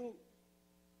said, can you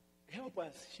help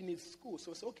us? She needs school.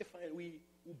 So I said, okay, fine. We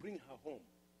will bring her home.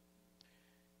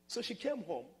 So she came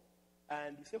home,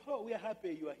 and we said, oh, we are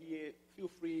happy you are here.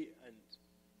 Feel free. And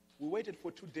we waited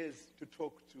for 2 days to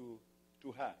talk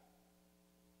to her.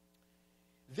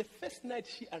 The first night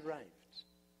she arrived,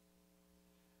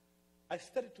 I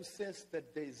started to sense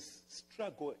that there's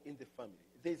struggle in the family.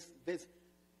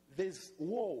 There's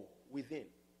war within.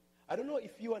 I don't know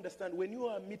if you understand, when you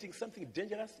are meeting something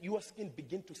dangerous, your skin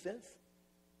begins to sense.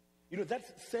 You know, that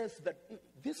sense that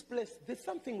this place, there's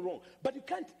something wrong. But you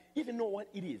can't even know what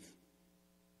it is.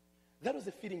 That was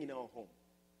the feeling in our home.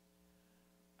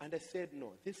 And I said,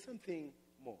 no, there's something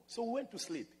more. So we went to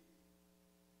sleep.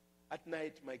 At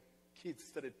night, my kids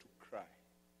started to cry.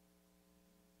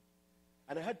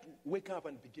 And I had to wake up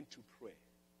and begin to pray.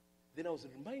 Then I was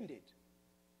reminded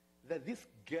that this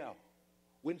girl,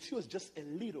 when she was just a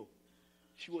little,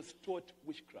 she was taught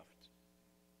witchcraft.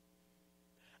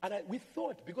 And we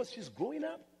thought, because she's growing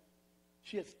up,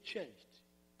 she has changed,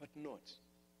 but not.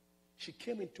 She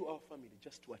came into our family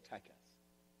just to attack us.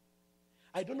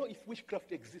 I don't know if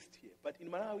witchcraft exists here, but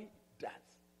in Malawi, it does.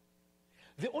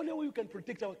 The only way we can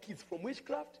protect our kids from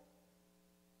witchcraft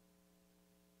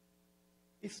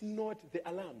is not the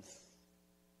alarms.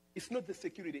 It's not the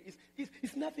security.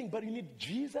 It's nothing, but you need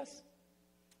Jesus.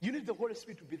 You need the Holy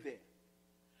Spirit to be there.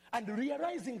 And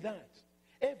realizing that,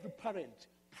 every parent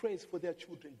prays for their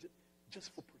children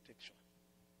just for protection.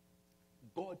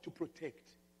 God to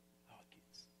protect our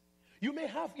kids. You may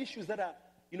have issues that are,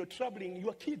 troubling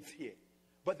your kids here.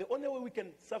 But the only way we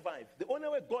can survive, the only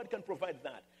way God can provide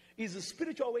that is a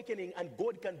spiritual awakening, and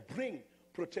God can bring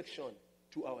protection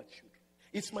to our children.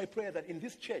 It's my prayer that in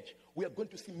this church, we are going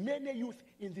to see many youth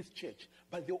in this church,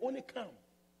 but they'll only come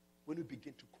when we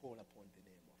begin to call upon the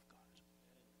name of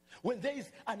God. When there is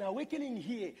an awakening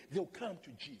here, they'll come to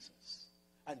Jesus,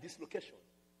 and this location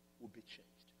will be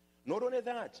changed. Not only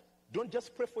that, don't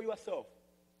just pray for yourself,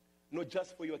 not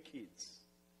just for your kids,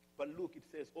 but look, it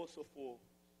says also for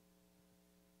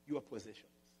your possessions.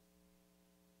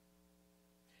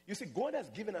 You see, God has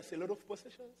given us a lot of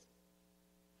possessions.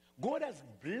 God has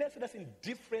blessed us in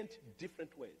different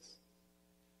ways.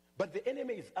 But the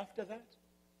enemy is after that.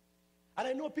 And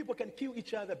I know people can kill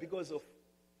each other because of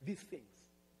these things.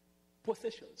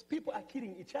 Possessions. People are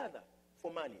killing each other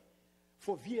for money,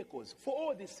 for vehicles, for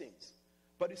all these things.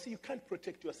 But you see, you can't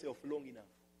protect yourself long enough.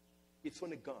 It's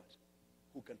only God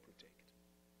who can protect.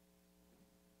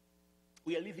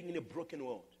 We are living in a broken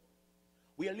world.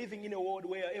 We are living in a world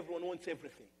where everyone wants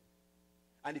everything.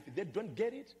 And if they don't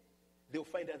get it, they'll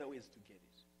find other ways to get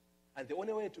it. And the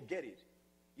only way to get it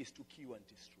is to kill and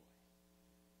destroy.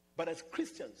 But as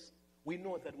Christians, we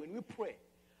know that when we pray,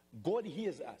 God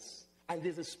hears us. And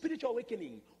there's a spiritual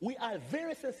awakening. We are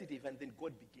very sensitive, and then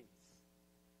God begins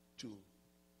to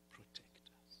protect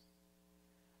us.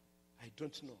 I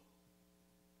don't know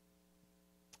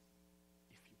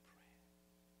if you pray,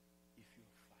 if you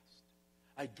fast.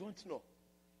 I don't know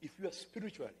if you are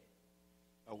spiritually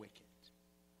awakened.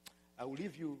 I will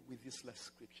leave you with this last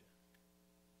scripture.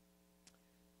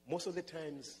 Most of the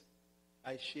times,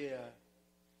 I share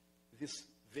this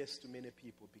verse to many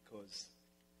people because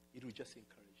it will just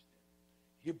encourage them.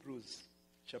 Hebrews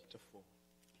chapter 4,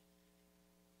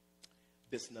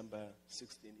 verse number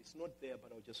 16. It's not there,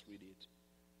 but I'll just read it.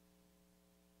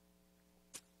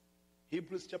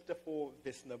 Hebrews chapter 4,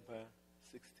 verse number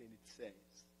 16, it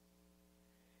says,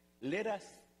 "Let us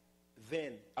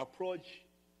then approach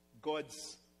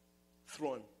God's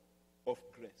throne of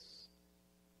grace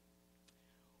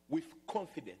with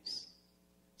confidence,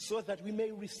 so that we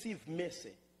may receive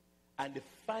mercy and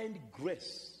find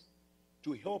grace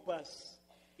to help us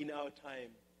in our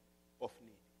time of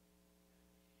need."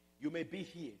 You may be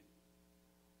here.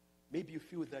 Maybe you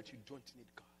feel that you don't need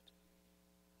God.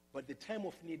 But the time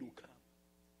of need will come.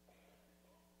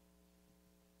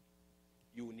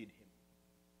 You will need Him.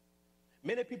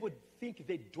 Many people think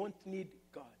they don't need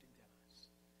God in their lives.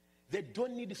 They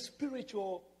don't need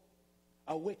spiritual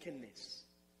awakeness.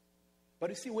 But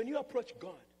you see, when you approach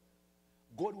God,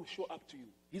 God will show up to you.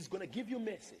 He's going to give you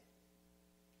mercy.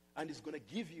 And He's going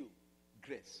to give you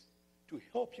grace to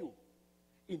help you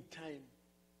in time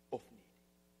of need.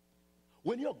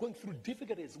 when you are going through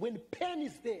difficulties, when pain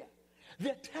is there,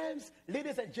 there are times,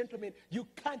 ladies and gentlemen, you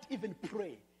can't even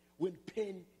pray when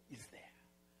pain is there.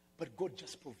 But God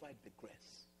just provides the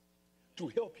grace to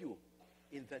help you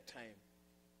in that time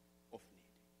of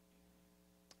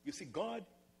need. You see, God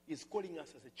is calling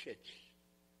us as a church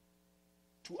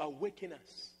to awaken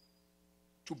us,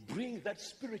 to bring that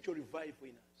spiritual revival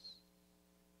in us.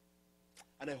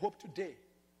 And I hope today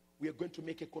we are going to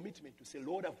make a commitment to say,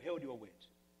 Lord, I've held your word.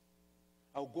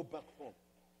 I'll go back home.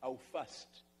 I'll fast.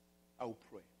 I'll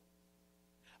pray.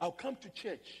 I'll come to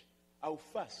church. I'll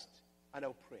fast and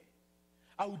I'll pray.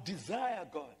 I'll desire,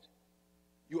 God,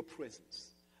 your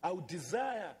presence. I'll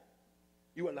desire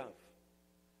your love.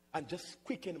 And just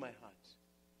quicken my heart.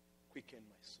 Quicken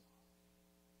my soul.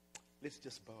 Let's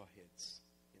just bow our heads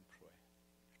in prayer.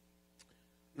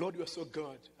 Lord, you are so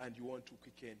good and you want to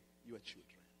quicken your children.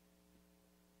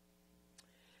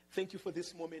 Thank you for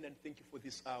this moment and thank you for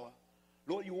this hour.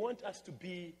 Lord, you want us to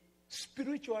be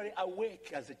spiritually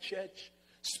awake as a church,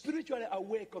 spiritually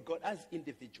awake, oh God, as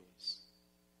individuals,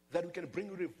 that we can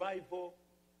bring revival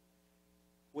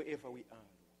wherever we are,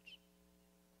 Lord.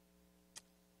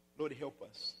 Lord, help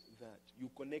us that you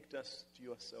connect us to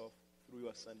yourself through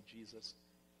your Son, Jesus.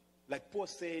 Like Paul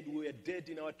said, we are dead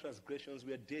in our transgressions,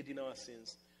 we are dead in our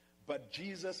sins. But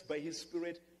Jesus, by his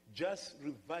Spirit, just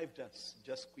revived us,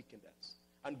 just quickened us.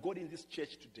 And God, in this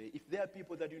church today, if there are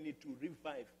people that you need to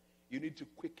revive, you need to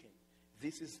quicken,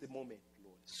 this is the moment,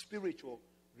 Lord. Spiritual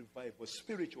revival,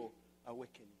 spiritual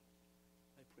awakening.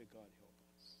 I pray, God, help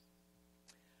us.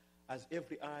 As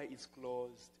every eye is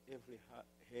closed, every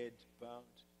head bowed,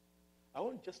 I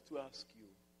want just to ask you,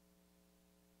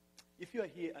 if you are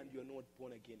here and you are not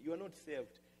born again, you are not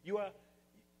saved, you are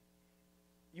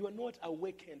not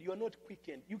awakened, you are not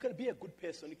quickened, you can be a good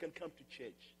person, you can come to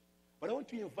church. But I want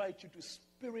to invite you to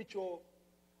spiritual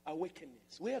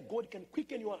awakeness, where God can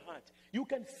quicken your heart. You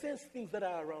can sense things that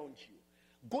are around you.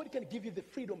 God can give you the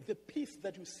freedom, the peace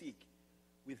that you seek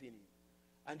within you.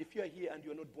 And if you are here and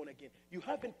you are not born again, you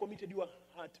haven't committed your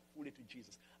heart fully to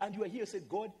Jesus. And you are here and say,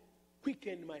 God,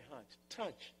 quicken my heart,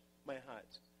 touch my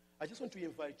heart. I just want to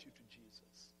invite you to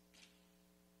Jesus.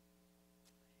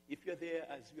 If you're there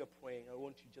as we are praying, I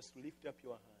want you just to lift up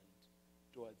your hand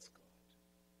towards God.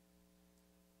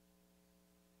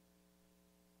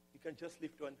 You can just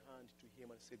lift one hand to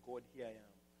him and say, God, here I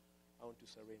am. I want to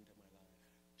surrender my life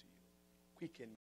to you. Quicken